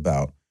to me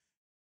about,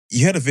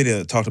 you had a video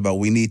that talked about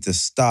we need to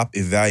stop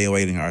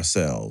evaluating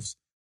ourselves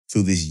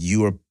through this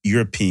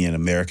European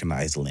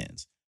Americanized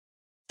lens.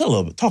 Talk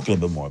a little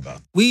bit more about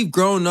it. We've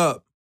grown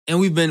up and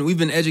we've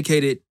been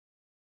educated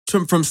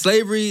from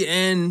slavery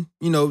and,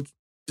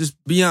 just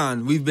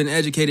beyond. We've been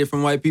educated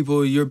from white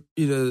people,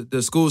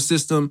 the school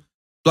system,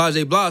 blah,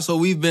 blah, blah. So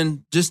we've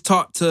been just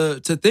taught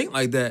to think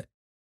like that.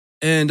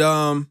 And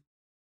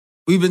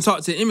we've been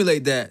taught to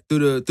emulate that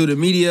through the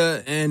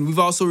media. And we've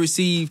also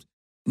received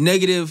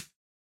negative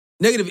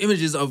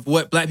images of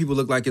what black people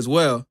look like as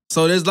well.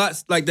 So there's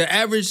lots, like the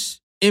average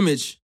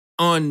image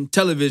on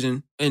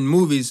television and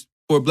movies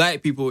for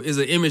black people is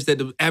an image that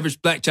the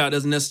average black child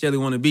doesn't necessarily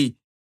want to be.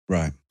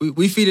 Right.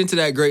 We feed into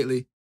that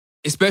greatly,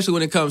 especially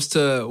when it comes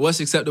to what's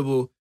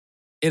acceptable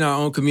in our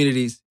own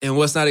communities and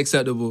what's not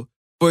acceptable.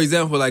 For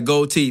example, like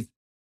gold teeth.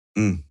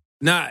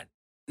 Not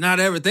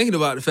ever thinking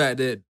about the fact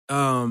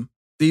that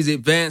these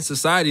advanced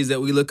societies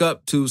that we look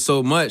up to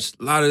so much,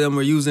 a lot of them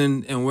are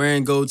using and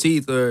wearing gold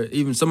teeth, or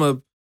even some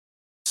of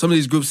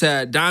these groups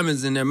had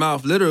diamonds in their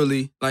mouth,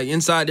 literally, like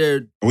inside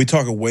their. We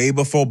talking way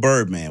before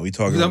Birdman. We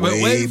talking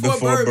way before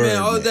Birdman.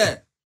 All of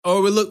that.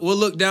 Or we'll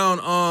look down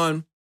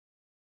on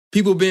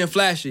people being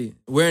flashy,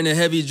 wearing their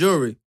heavy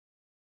jewelry.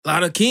 A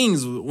lot of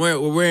kings were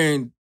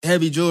wearing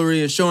heavy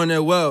jewelry and showing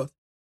their wealth.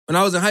 When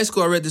I was in high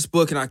school, I read this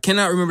book, and I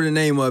cannot remember the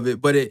name of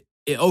it, but it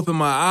opened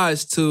my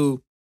eyes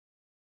to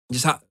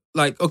just how,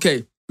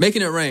 okay,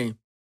 making it rain.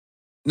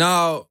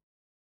 Now,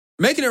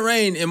 making it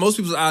rain in most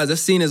people's eyes,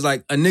 that's seen as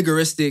like a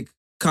niggeristic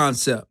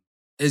concept.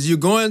 Is you're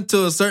going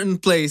to a certain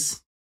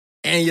place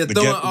and you're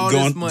throwing all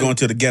this money. Going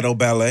to the ghetto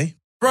ballet.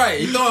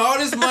 Right, you're throwing all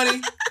this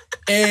money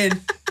and...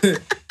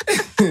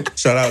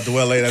 Shout out to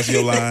LA, that's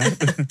your line.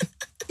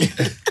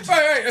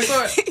 Right.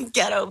 So,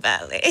 ghetto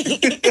ballet.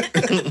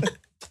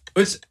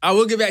 which I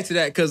will get back to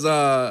that because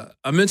a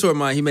mentor of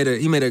mine, he made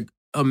an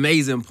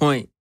amazing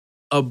point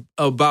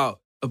about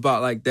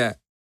like that.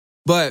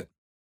 But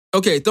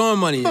okay, throwing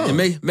money and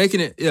making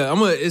it,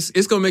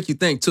 it's gonna make you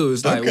think too.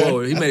 It's like,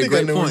 whoa, he made a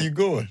great point. Where you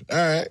going?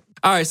 All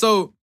right.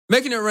 So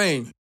making it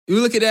rain. You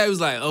look at that, it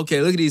was like,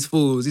 okay, look at these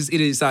fools, these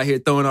idiots out here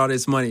throwing all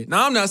this money.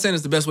 Now, I'm not saying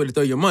it's the best way to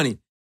throw your money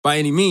by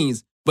any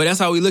means, but that's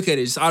how we look at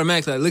it. Just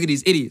automatically, like, look at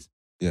these idiots.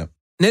 Yeah.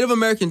 Native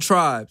American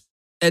tribes,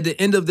 at the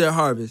end of their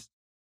harvest,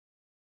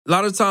 a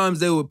lot of times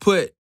they would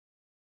put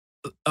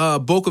a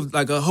bulk of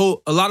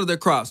a lot of their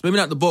crops, maybe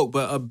not the bulk,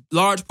 but a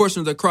large portion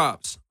of their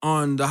crops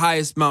on the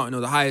highest mountain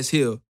or the highest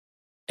hill,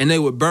 and they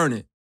would burn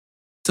it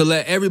to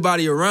let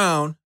everybody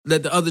around,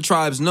 let the other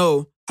tribes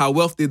know how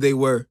wealthy they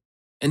were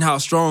and how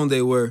strong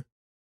they were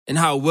and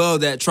how well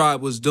that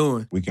tribe was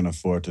doing. We can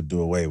afford to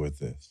do away with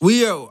this.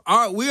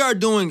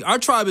 Our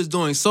tribe is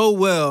doing so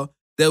well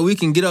that we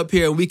can get up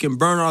here and we can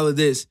burn all of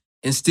this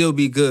and still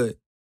be good.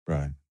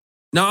 Right.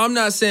 Now, I'm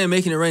not saying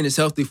making it rain is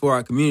healthy for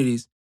our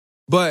communities,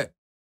 but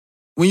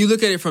when you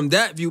look at it from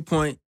that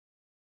viewpoint,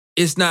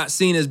 it's not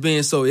seen as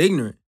being so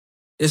ignorant.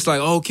 It's like,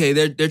 okay,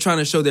 they're trying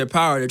to show their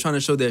power. They're trying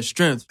to show their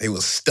strength. They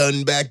was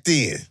stunned back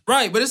then.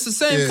 Right, but it's the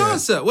same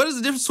concept. What is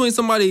the difference between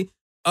somebody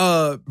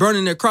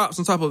burning their crops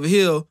on top of a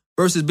hill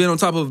versus being on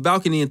top of a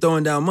balcony and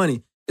throwing down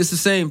money? It's the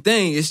same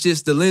thing. It's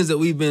just the lens that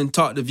we've been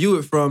taught to view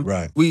it from.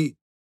 Right. We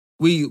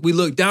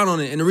look down on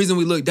it. And the reason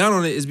we look down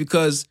on it is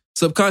because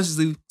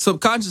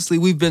subconsciously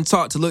we've been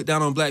taught to look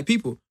down on black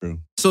people. True.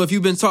 So if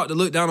you've been taught to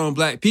look down on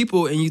black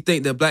people and you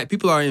think that black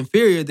people are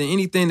inferior, then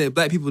anything that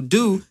black people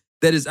do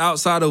that is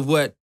outside of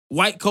what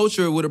white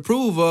culture would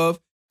approve of,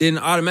 then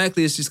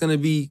automatically it's just going to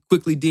be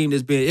quickly deemed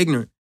as being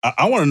ignorant.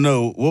 I want to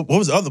know, what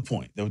was the other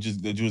point that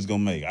you was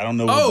going to make? I don't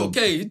know.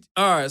 Okay.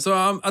 All right. So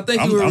I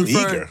think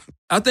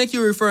you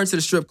were referring to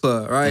the strip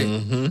club, right?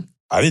 Mm-hmm.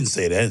 I didn't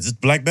say that. It's just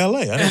black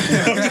ballet.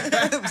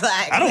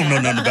 I don't know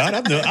nothing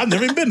about it. I've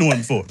never even been to one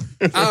before.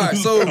 All right.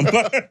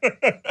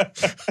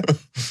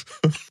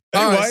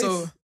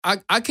 So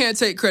I can't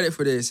take credit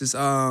for this. It's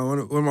one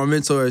of my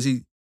mentors.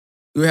 We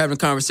were having a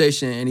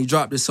conversation and he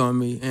dropped this on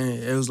me,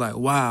 and it was like,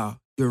 wow,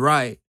 you're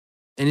right.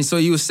 And so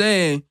he was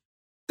saying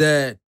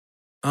that,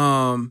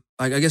 I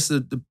guess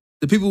the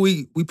people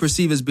we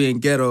perceive as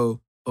being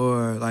ghetto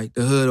or like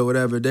the hood or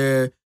whatever,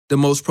 they're the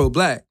most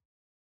pro-black.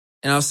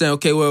 And I was saying,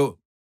 okay, well,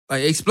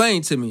 like,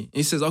 explain to me. And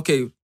he says,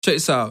 okay, check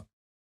this out.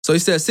 So he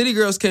said, City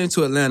Girls came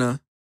to Atlanta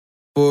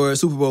for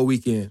Super Bowl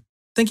weekend.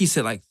 I think he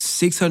said like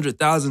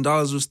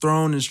 $600,000 was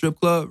thrown in the strip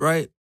club,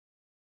 right?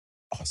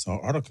 I saw an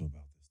article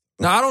about this.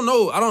 Now, I don't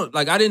know. I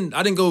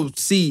didn't go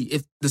see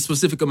if the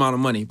specific amount of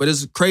money, but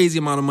it's a crazy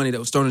amount of money that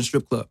was thrown in the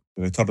strip club.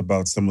 They talked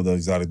about some of the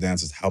exotic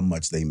dancers, how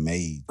much they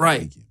made.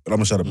 Right. But I'm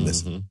going to shut up and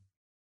listen.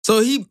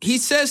 So he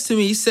says to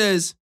me,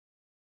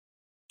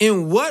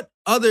 in what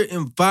other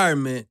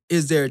environment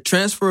is there a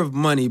transfer of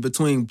money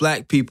between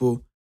black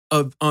people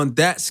on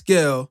that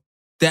scale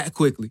that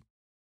quickly?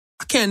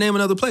 I can't name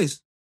another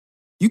place.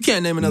 You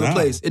can't name another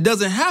place. It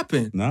doesn't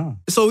happen. No.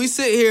 So we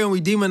sit here and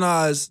we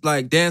demonize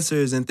like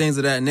dancers and things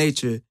of that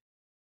nature.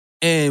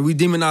 And we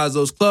demonize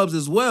those clubs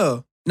as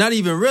well. Not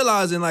even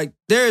realizing like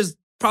there's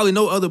probably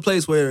no other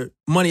place where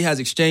money has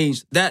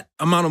exchanged, that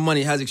amount of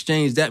money has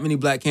exchanged that many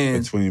black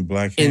hands. Between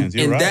black hands,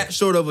 you're in right. that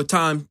short of a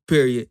time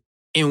period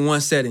in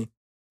one setting.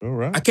 All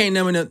right. I can't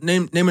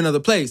name another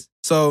place.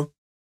 So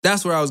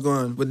that's where I was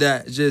going with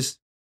that. Just,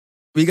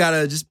 we got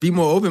to just be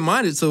more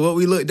open-minded to what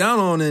we look down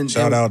on. And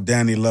Shout out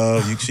Danny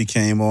Love. She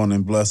came on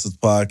and blessed us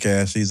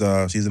podcast.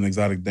 She's an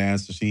exotic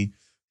dancer. She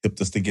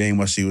hipped us the game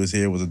while she was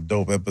here. It was a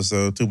dope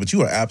episode too. But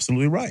you are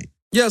absolutely right.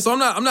 Yeah, so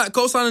I'm not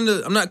co-signing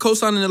the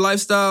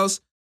lifestyles.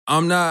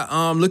 I'm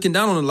not looking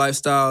down on the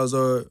lifestyles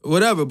or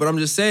whatever, but I'm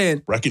just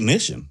saying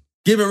Recognition.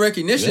 Giving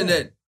recognition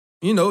that,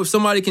 if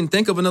somebody can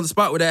think of another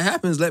spot where that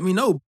happens, let me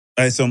know.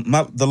 All right, so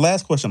the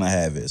last question I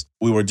have is,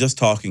 we were just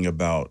talking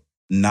about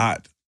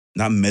not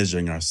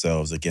measuring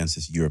ourselves against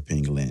this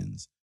European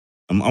lens.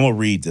 I'm going to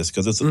read this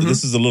because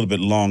this is a little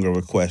bit longer of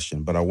a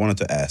question, but I wanted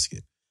to ask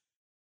it.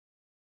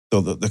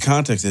 So the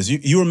context is,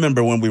 you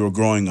remember when we were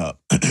growing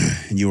up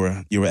and you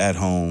were at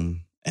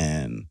home,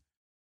 and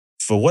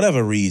for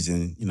whatever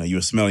reason, you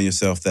were smelling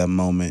yourself that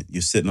moment.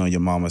 You're sitting on your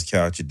mama's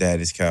couch, your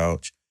daddy's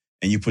couch,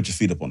 and you put your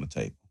feet up on the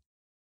table.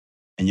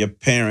 And your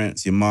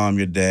parents, your mom,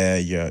 your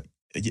dad,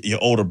 your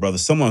older brother,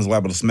 someone's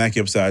liable to smack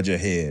you upside your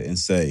head and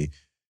say,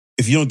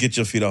 if you don't get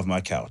your feet off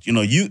my couch,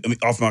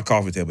 off my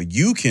coffee table,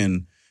 you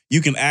can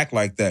act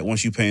like that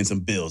once you're paying some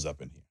bills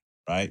up in here,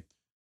 right?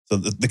 So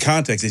the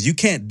context is, you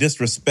can't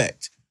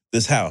disrespect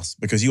this house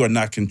because you are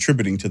not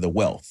contributing to the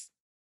wealth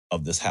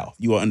of this house.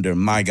 You are under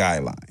my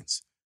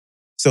guidelines.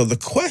 So the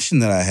question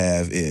that I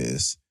have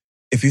is,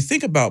 if you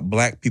think about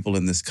black people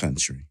in this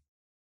country,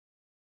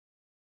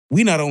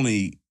 we not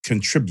only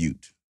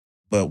contribute,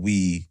 but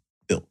we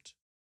built,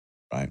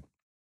 right?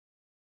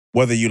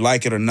 Whether you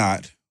like it or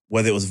not,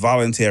 whether it was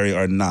voluntary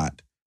or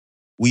not,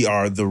 we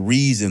are the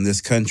reason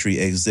this country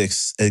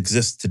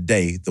exists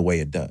today the way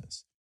it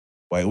does.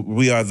 Right?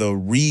 We are the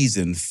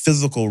reason,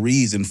 physical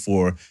reason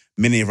for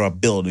many of our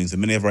buildings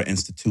and many of our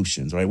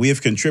institutions, right? We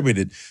have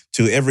contributed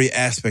to every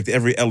aspect,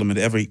 every element,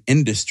 every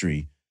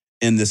industry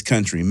in this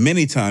country,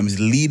 many times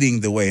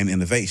leading the way in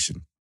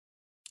innovation.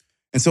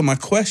 And so my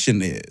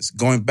question is,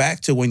 going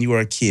back to when you were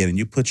a kid and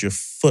you put your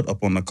foot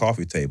up on the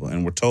coffee table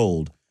and were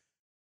told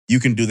you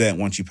can do that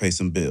once you pay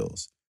some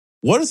bills.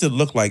 What does it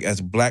look like as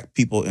black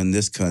people in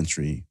this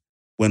country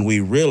when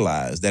we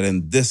realize that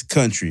in this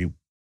country,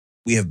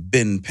 we have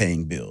been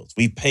paying bills?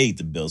 We paid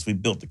the bills. We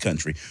built the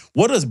country.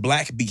 What does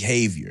black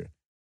behavior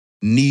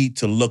need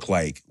to look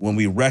like when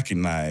we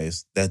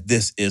recognize that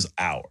this is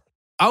ours?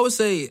 I would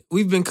say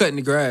we've been cutting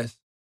the grass.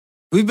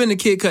 We've been the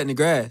kid cutting the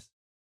grass.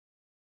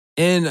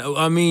 And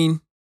I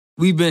mean,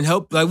 we've been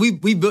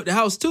we built the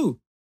house too.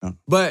 Yeah.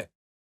 But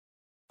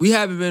we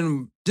haven't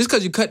been, just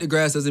because you cut the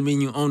grass doesn't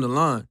mean you own the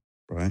lawn.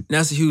 Right. And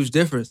that's a huge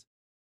difference.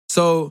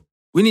 So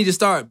we need to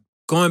start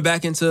going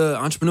back into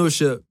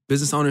entrepreneurship,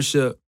 business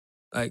ownership,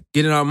 like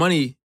getting our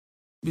money.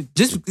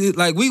 Just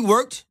like we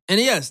worked, and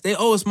yes, they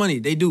owe us money.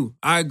 They do.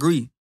 I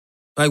agree.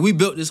 Like we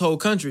built this whole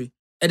country.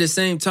 At the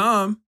same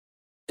time,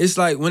 it's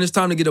like when it's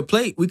time to get a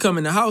plate, we come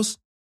in the house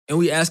and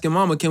we asking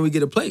mama, can we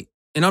get a plate?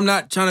 And I'm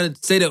not trying to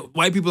say that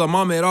white people are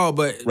mama at all,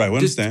 but right, we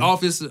just understand. off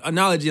this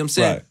analogy, I'm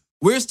saying Right.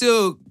 We're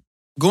still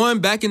going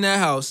back in that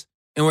house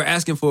and we're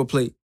asking for a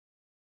plate.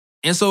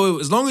 And so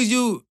as long as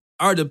you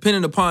are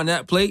dependent upon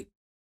that plate,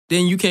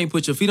 then you can't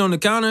put your feet on the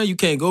counter, you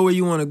can't go where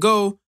you want to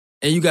go,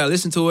 and you got to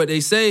listen to what they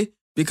say,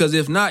 because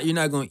if not, you're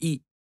not going to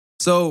eat.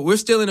 So we're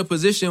still in a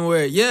position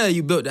where, yeah,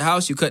 you built the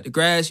house, you cut the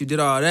grass, you did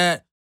all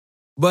that,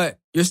 but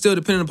you're still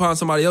dependent upon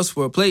somebody else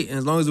for a plate. And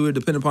as long as we're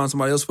dependent upon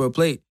somebody else for a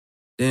plate,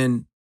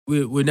 then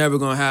we're never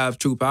going to have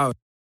true power.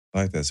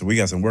 I like that. So we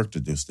got some work to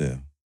do still.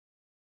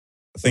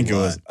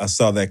 I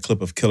saw that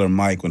clip of Killer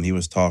Mike when he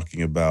was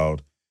talking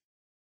about,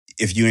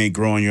 if you ain't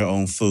growing your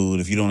own food,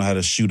 if you don't know how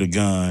to shoot a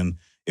gun,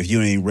 if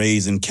you ain't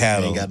raising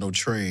cattle, You ain't got no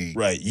trade.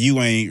 right, you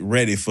ain't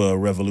ready for a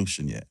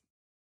revolution yet.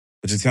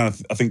 Which is kind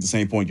of, I think the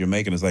same point you're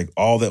making is like,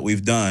 all that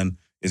we've done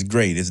is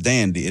great, it's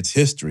dandy, it's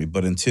history,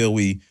 but until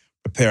we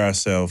prepare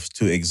ourselves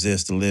to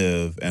exist,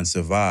 live, and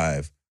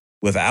survive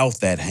without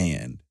that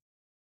hand,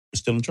 we're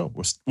still in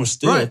trouble. We're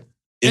still Right.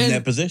 in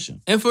that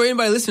position. And for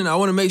anybody listening, I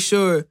want to make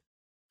sure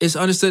it's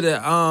understood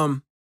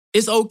that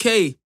it's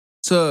okay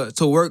to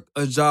work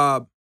a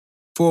job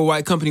for a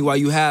white company while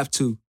you have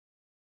to.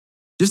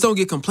 Just don't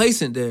get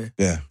complacent there.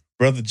 Yeah.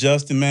 Brother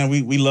Justin, man,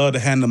 we love to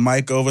hand the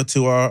mic over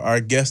to our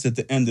guest at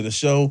the end of the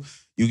show.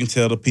 You can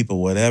tell the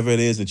people whatever it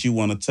is that you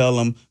want to tell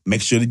them.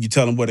 Make sure that you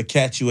tell them where to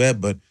catch you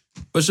at. But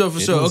For sure.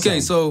 Okay,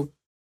 so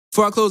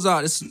before I close out,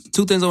 there's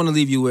two things I want to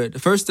leave you with. The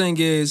first thing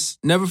is,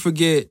 never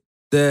forget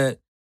that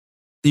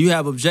you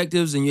have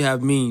objectives and you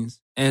have means.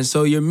 And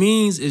so your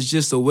means is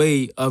just a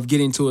way of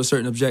getting to a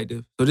certain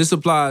objective. So this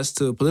applies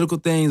to political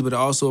things, but it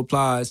also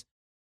applies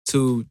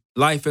to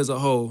life as a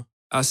whole.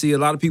 I see a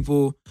lot of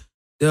people,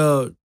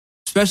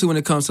 especially when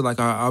it comes to like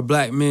our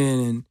black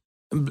men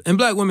and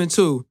black women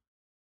too,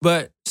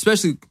 but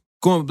especially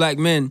going with black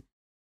men,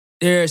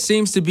 there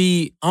seems to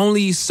be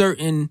only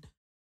certain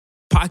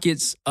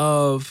pockets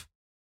of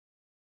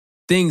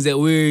things that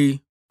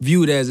we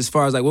viewed as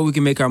far as like what we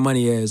can make our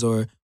money as,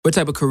 or what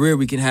type of career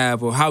we can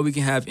have or how we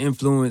can have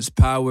influence,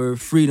 power,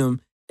 freedom,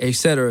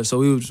 etc. So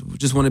we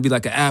just want to be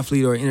like an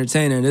athlete or an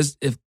entertainer. And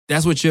if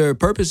that's what your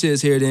purpose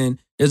is here, then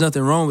there's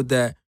nothing wrong with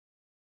that.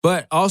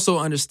 But also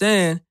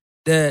understand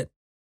that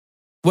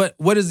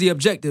what is the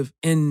objective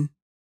in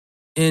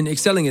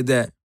excelling at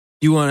that?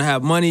 You want to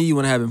have money, you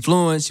want to have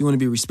influence, you want to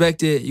be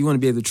respected, you want to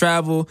be able to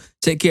travel,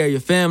 take care of your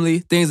family,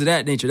 things of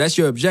that nature. That's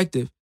your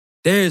objective.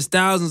 There's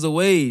thousands of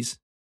ways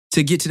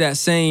to get to that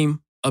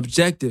same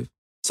objective.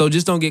 So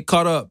just don't get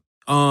caught up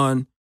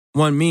on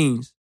one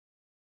means.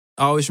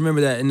 I always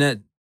remember that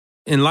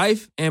in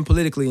life and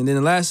politically. And then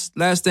the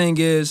last thing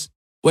is,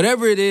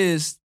 whatever it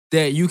is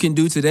that you can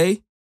do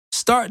today,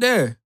 start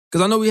there.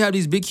 Because I know we have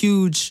these big,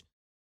 huge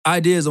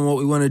ideas on what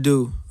we want to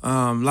do.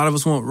 A lot of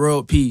us want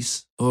world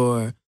peace,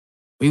 or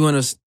we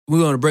want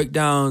to break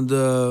down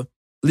the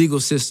legal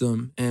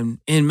system and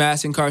end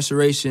mass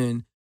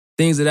incarceration,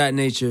 things of that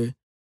nature.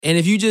 And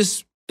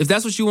if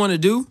that's what you want to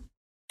do,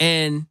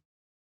 and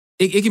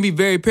it can be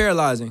very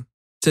paralyzing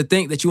to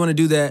think that you want to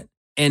do that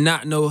and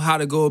not know how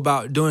to go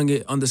about doing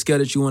it on the scale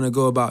that you want to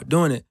go about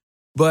doing it.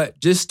 But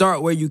just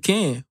start where you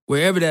can,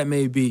 wherever that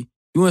may be.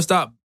 You want to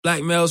stop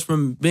black males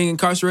from being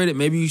incarcerated,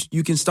 maybe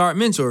you can start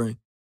mentoring.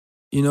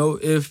 You know,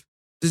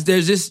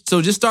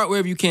 so just start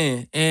wherever you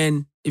can.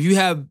 And if you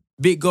have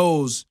big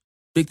goals,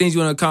 big things you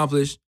want to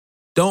accomplish,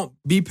 don't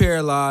be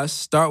paralyzed.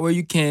 Start where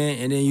you can,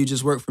 and then you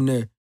just work from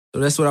there. So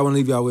that's what I want to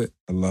leave y'all with.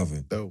 I love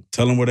it.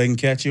 Tell them where they can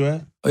catch you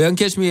at. Oh, y'all can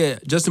catch me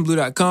at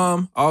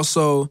justinblue.com.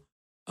 Also,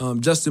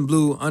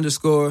 justinblue_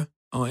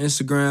 on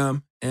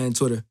Instagram and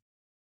Twitter.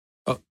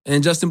 Oh,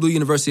 and Justin Blue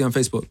University on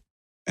Facebook.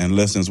 And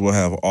listeners, we'll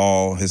have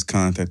all his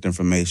contact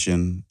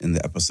information in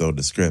the episode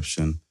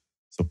description.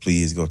 So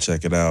please go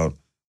check it out.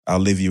 I'll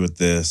leave you with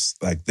this.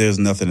 Like, there's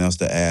nothing else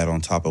to add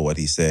on top of what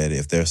he said.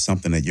 If there's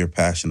something that you're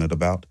passionate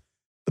about,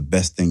 the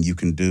best thing you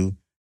can do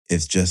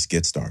is just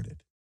get started.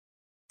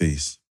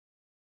 Peace.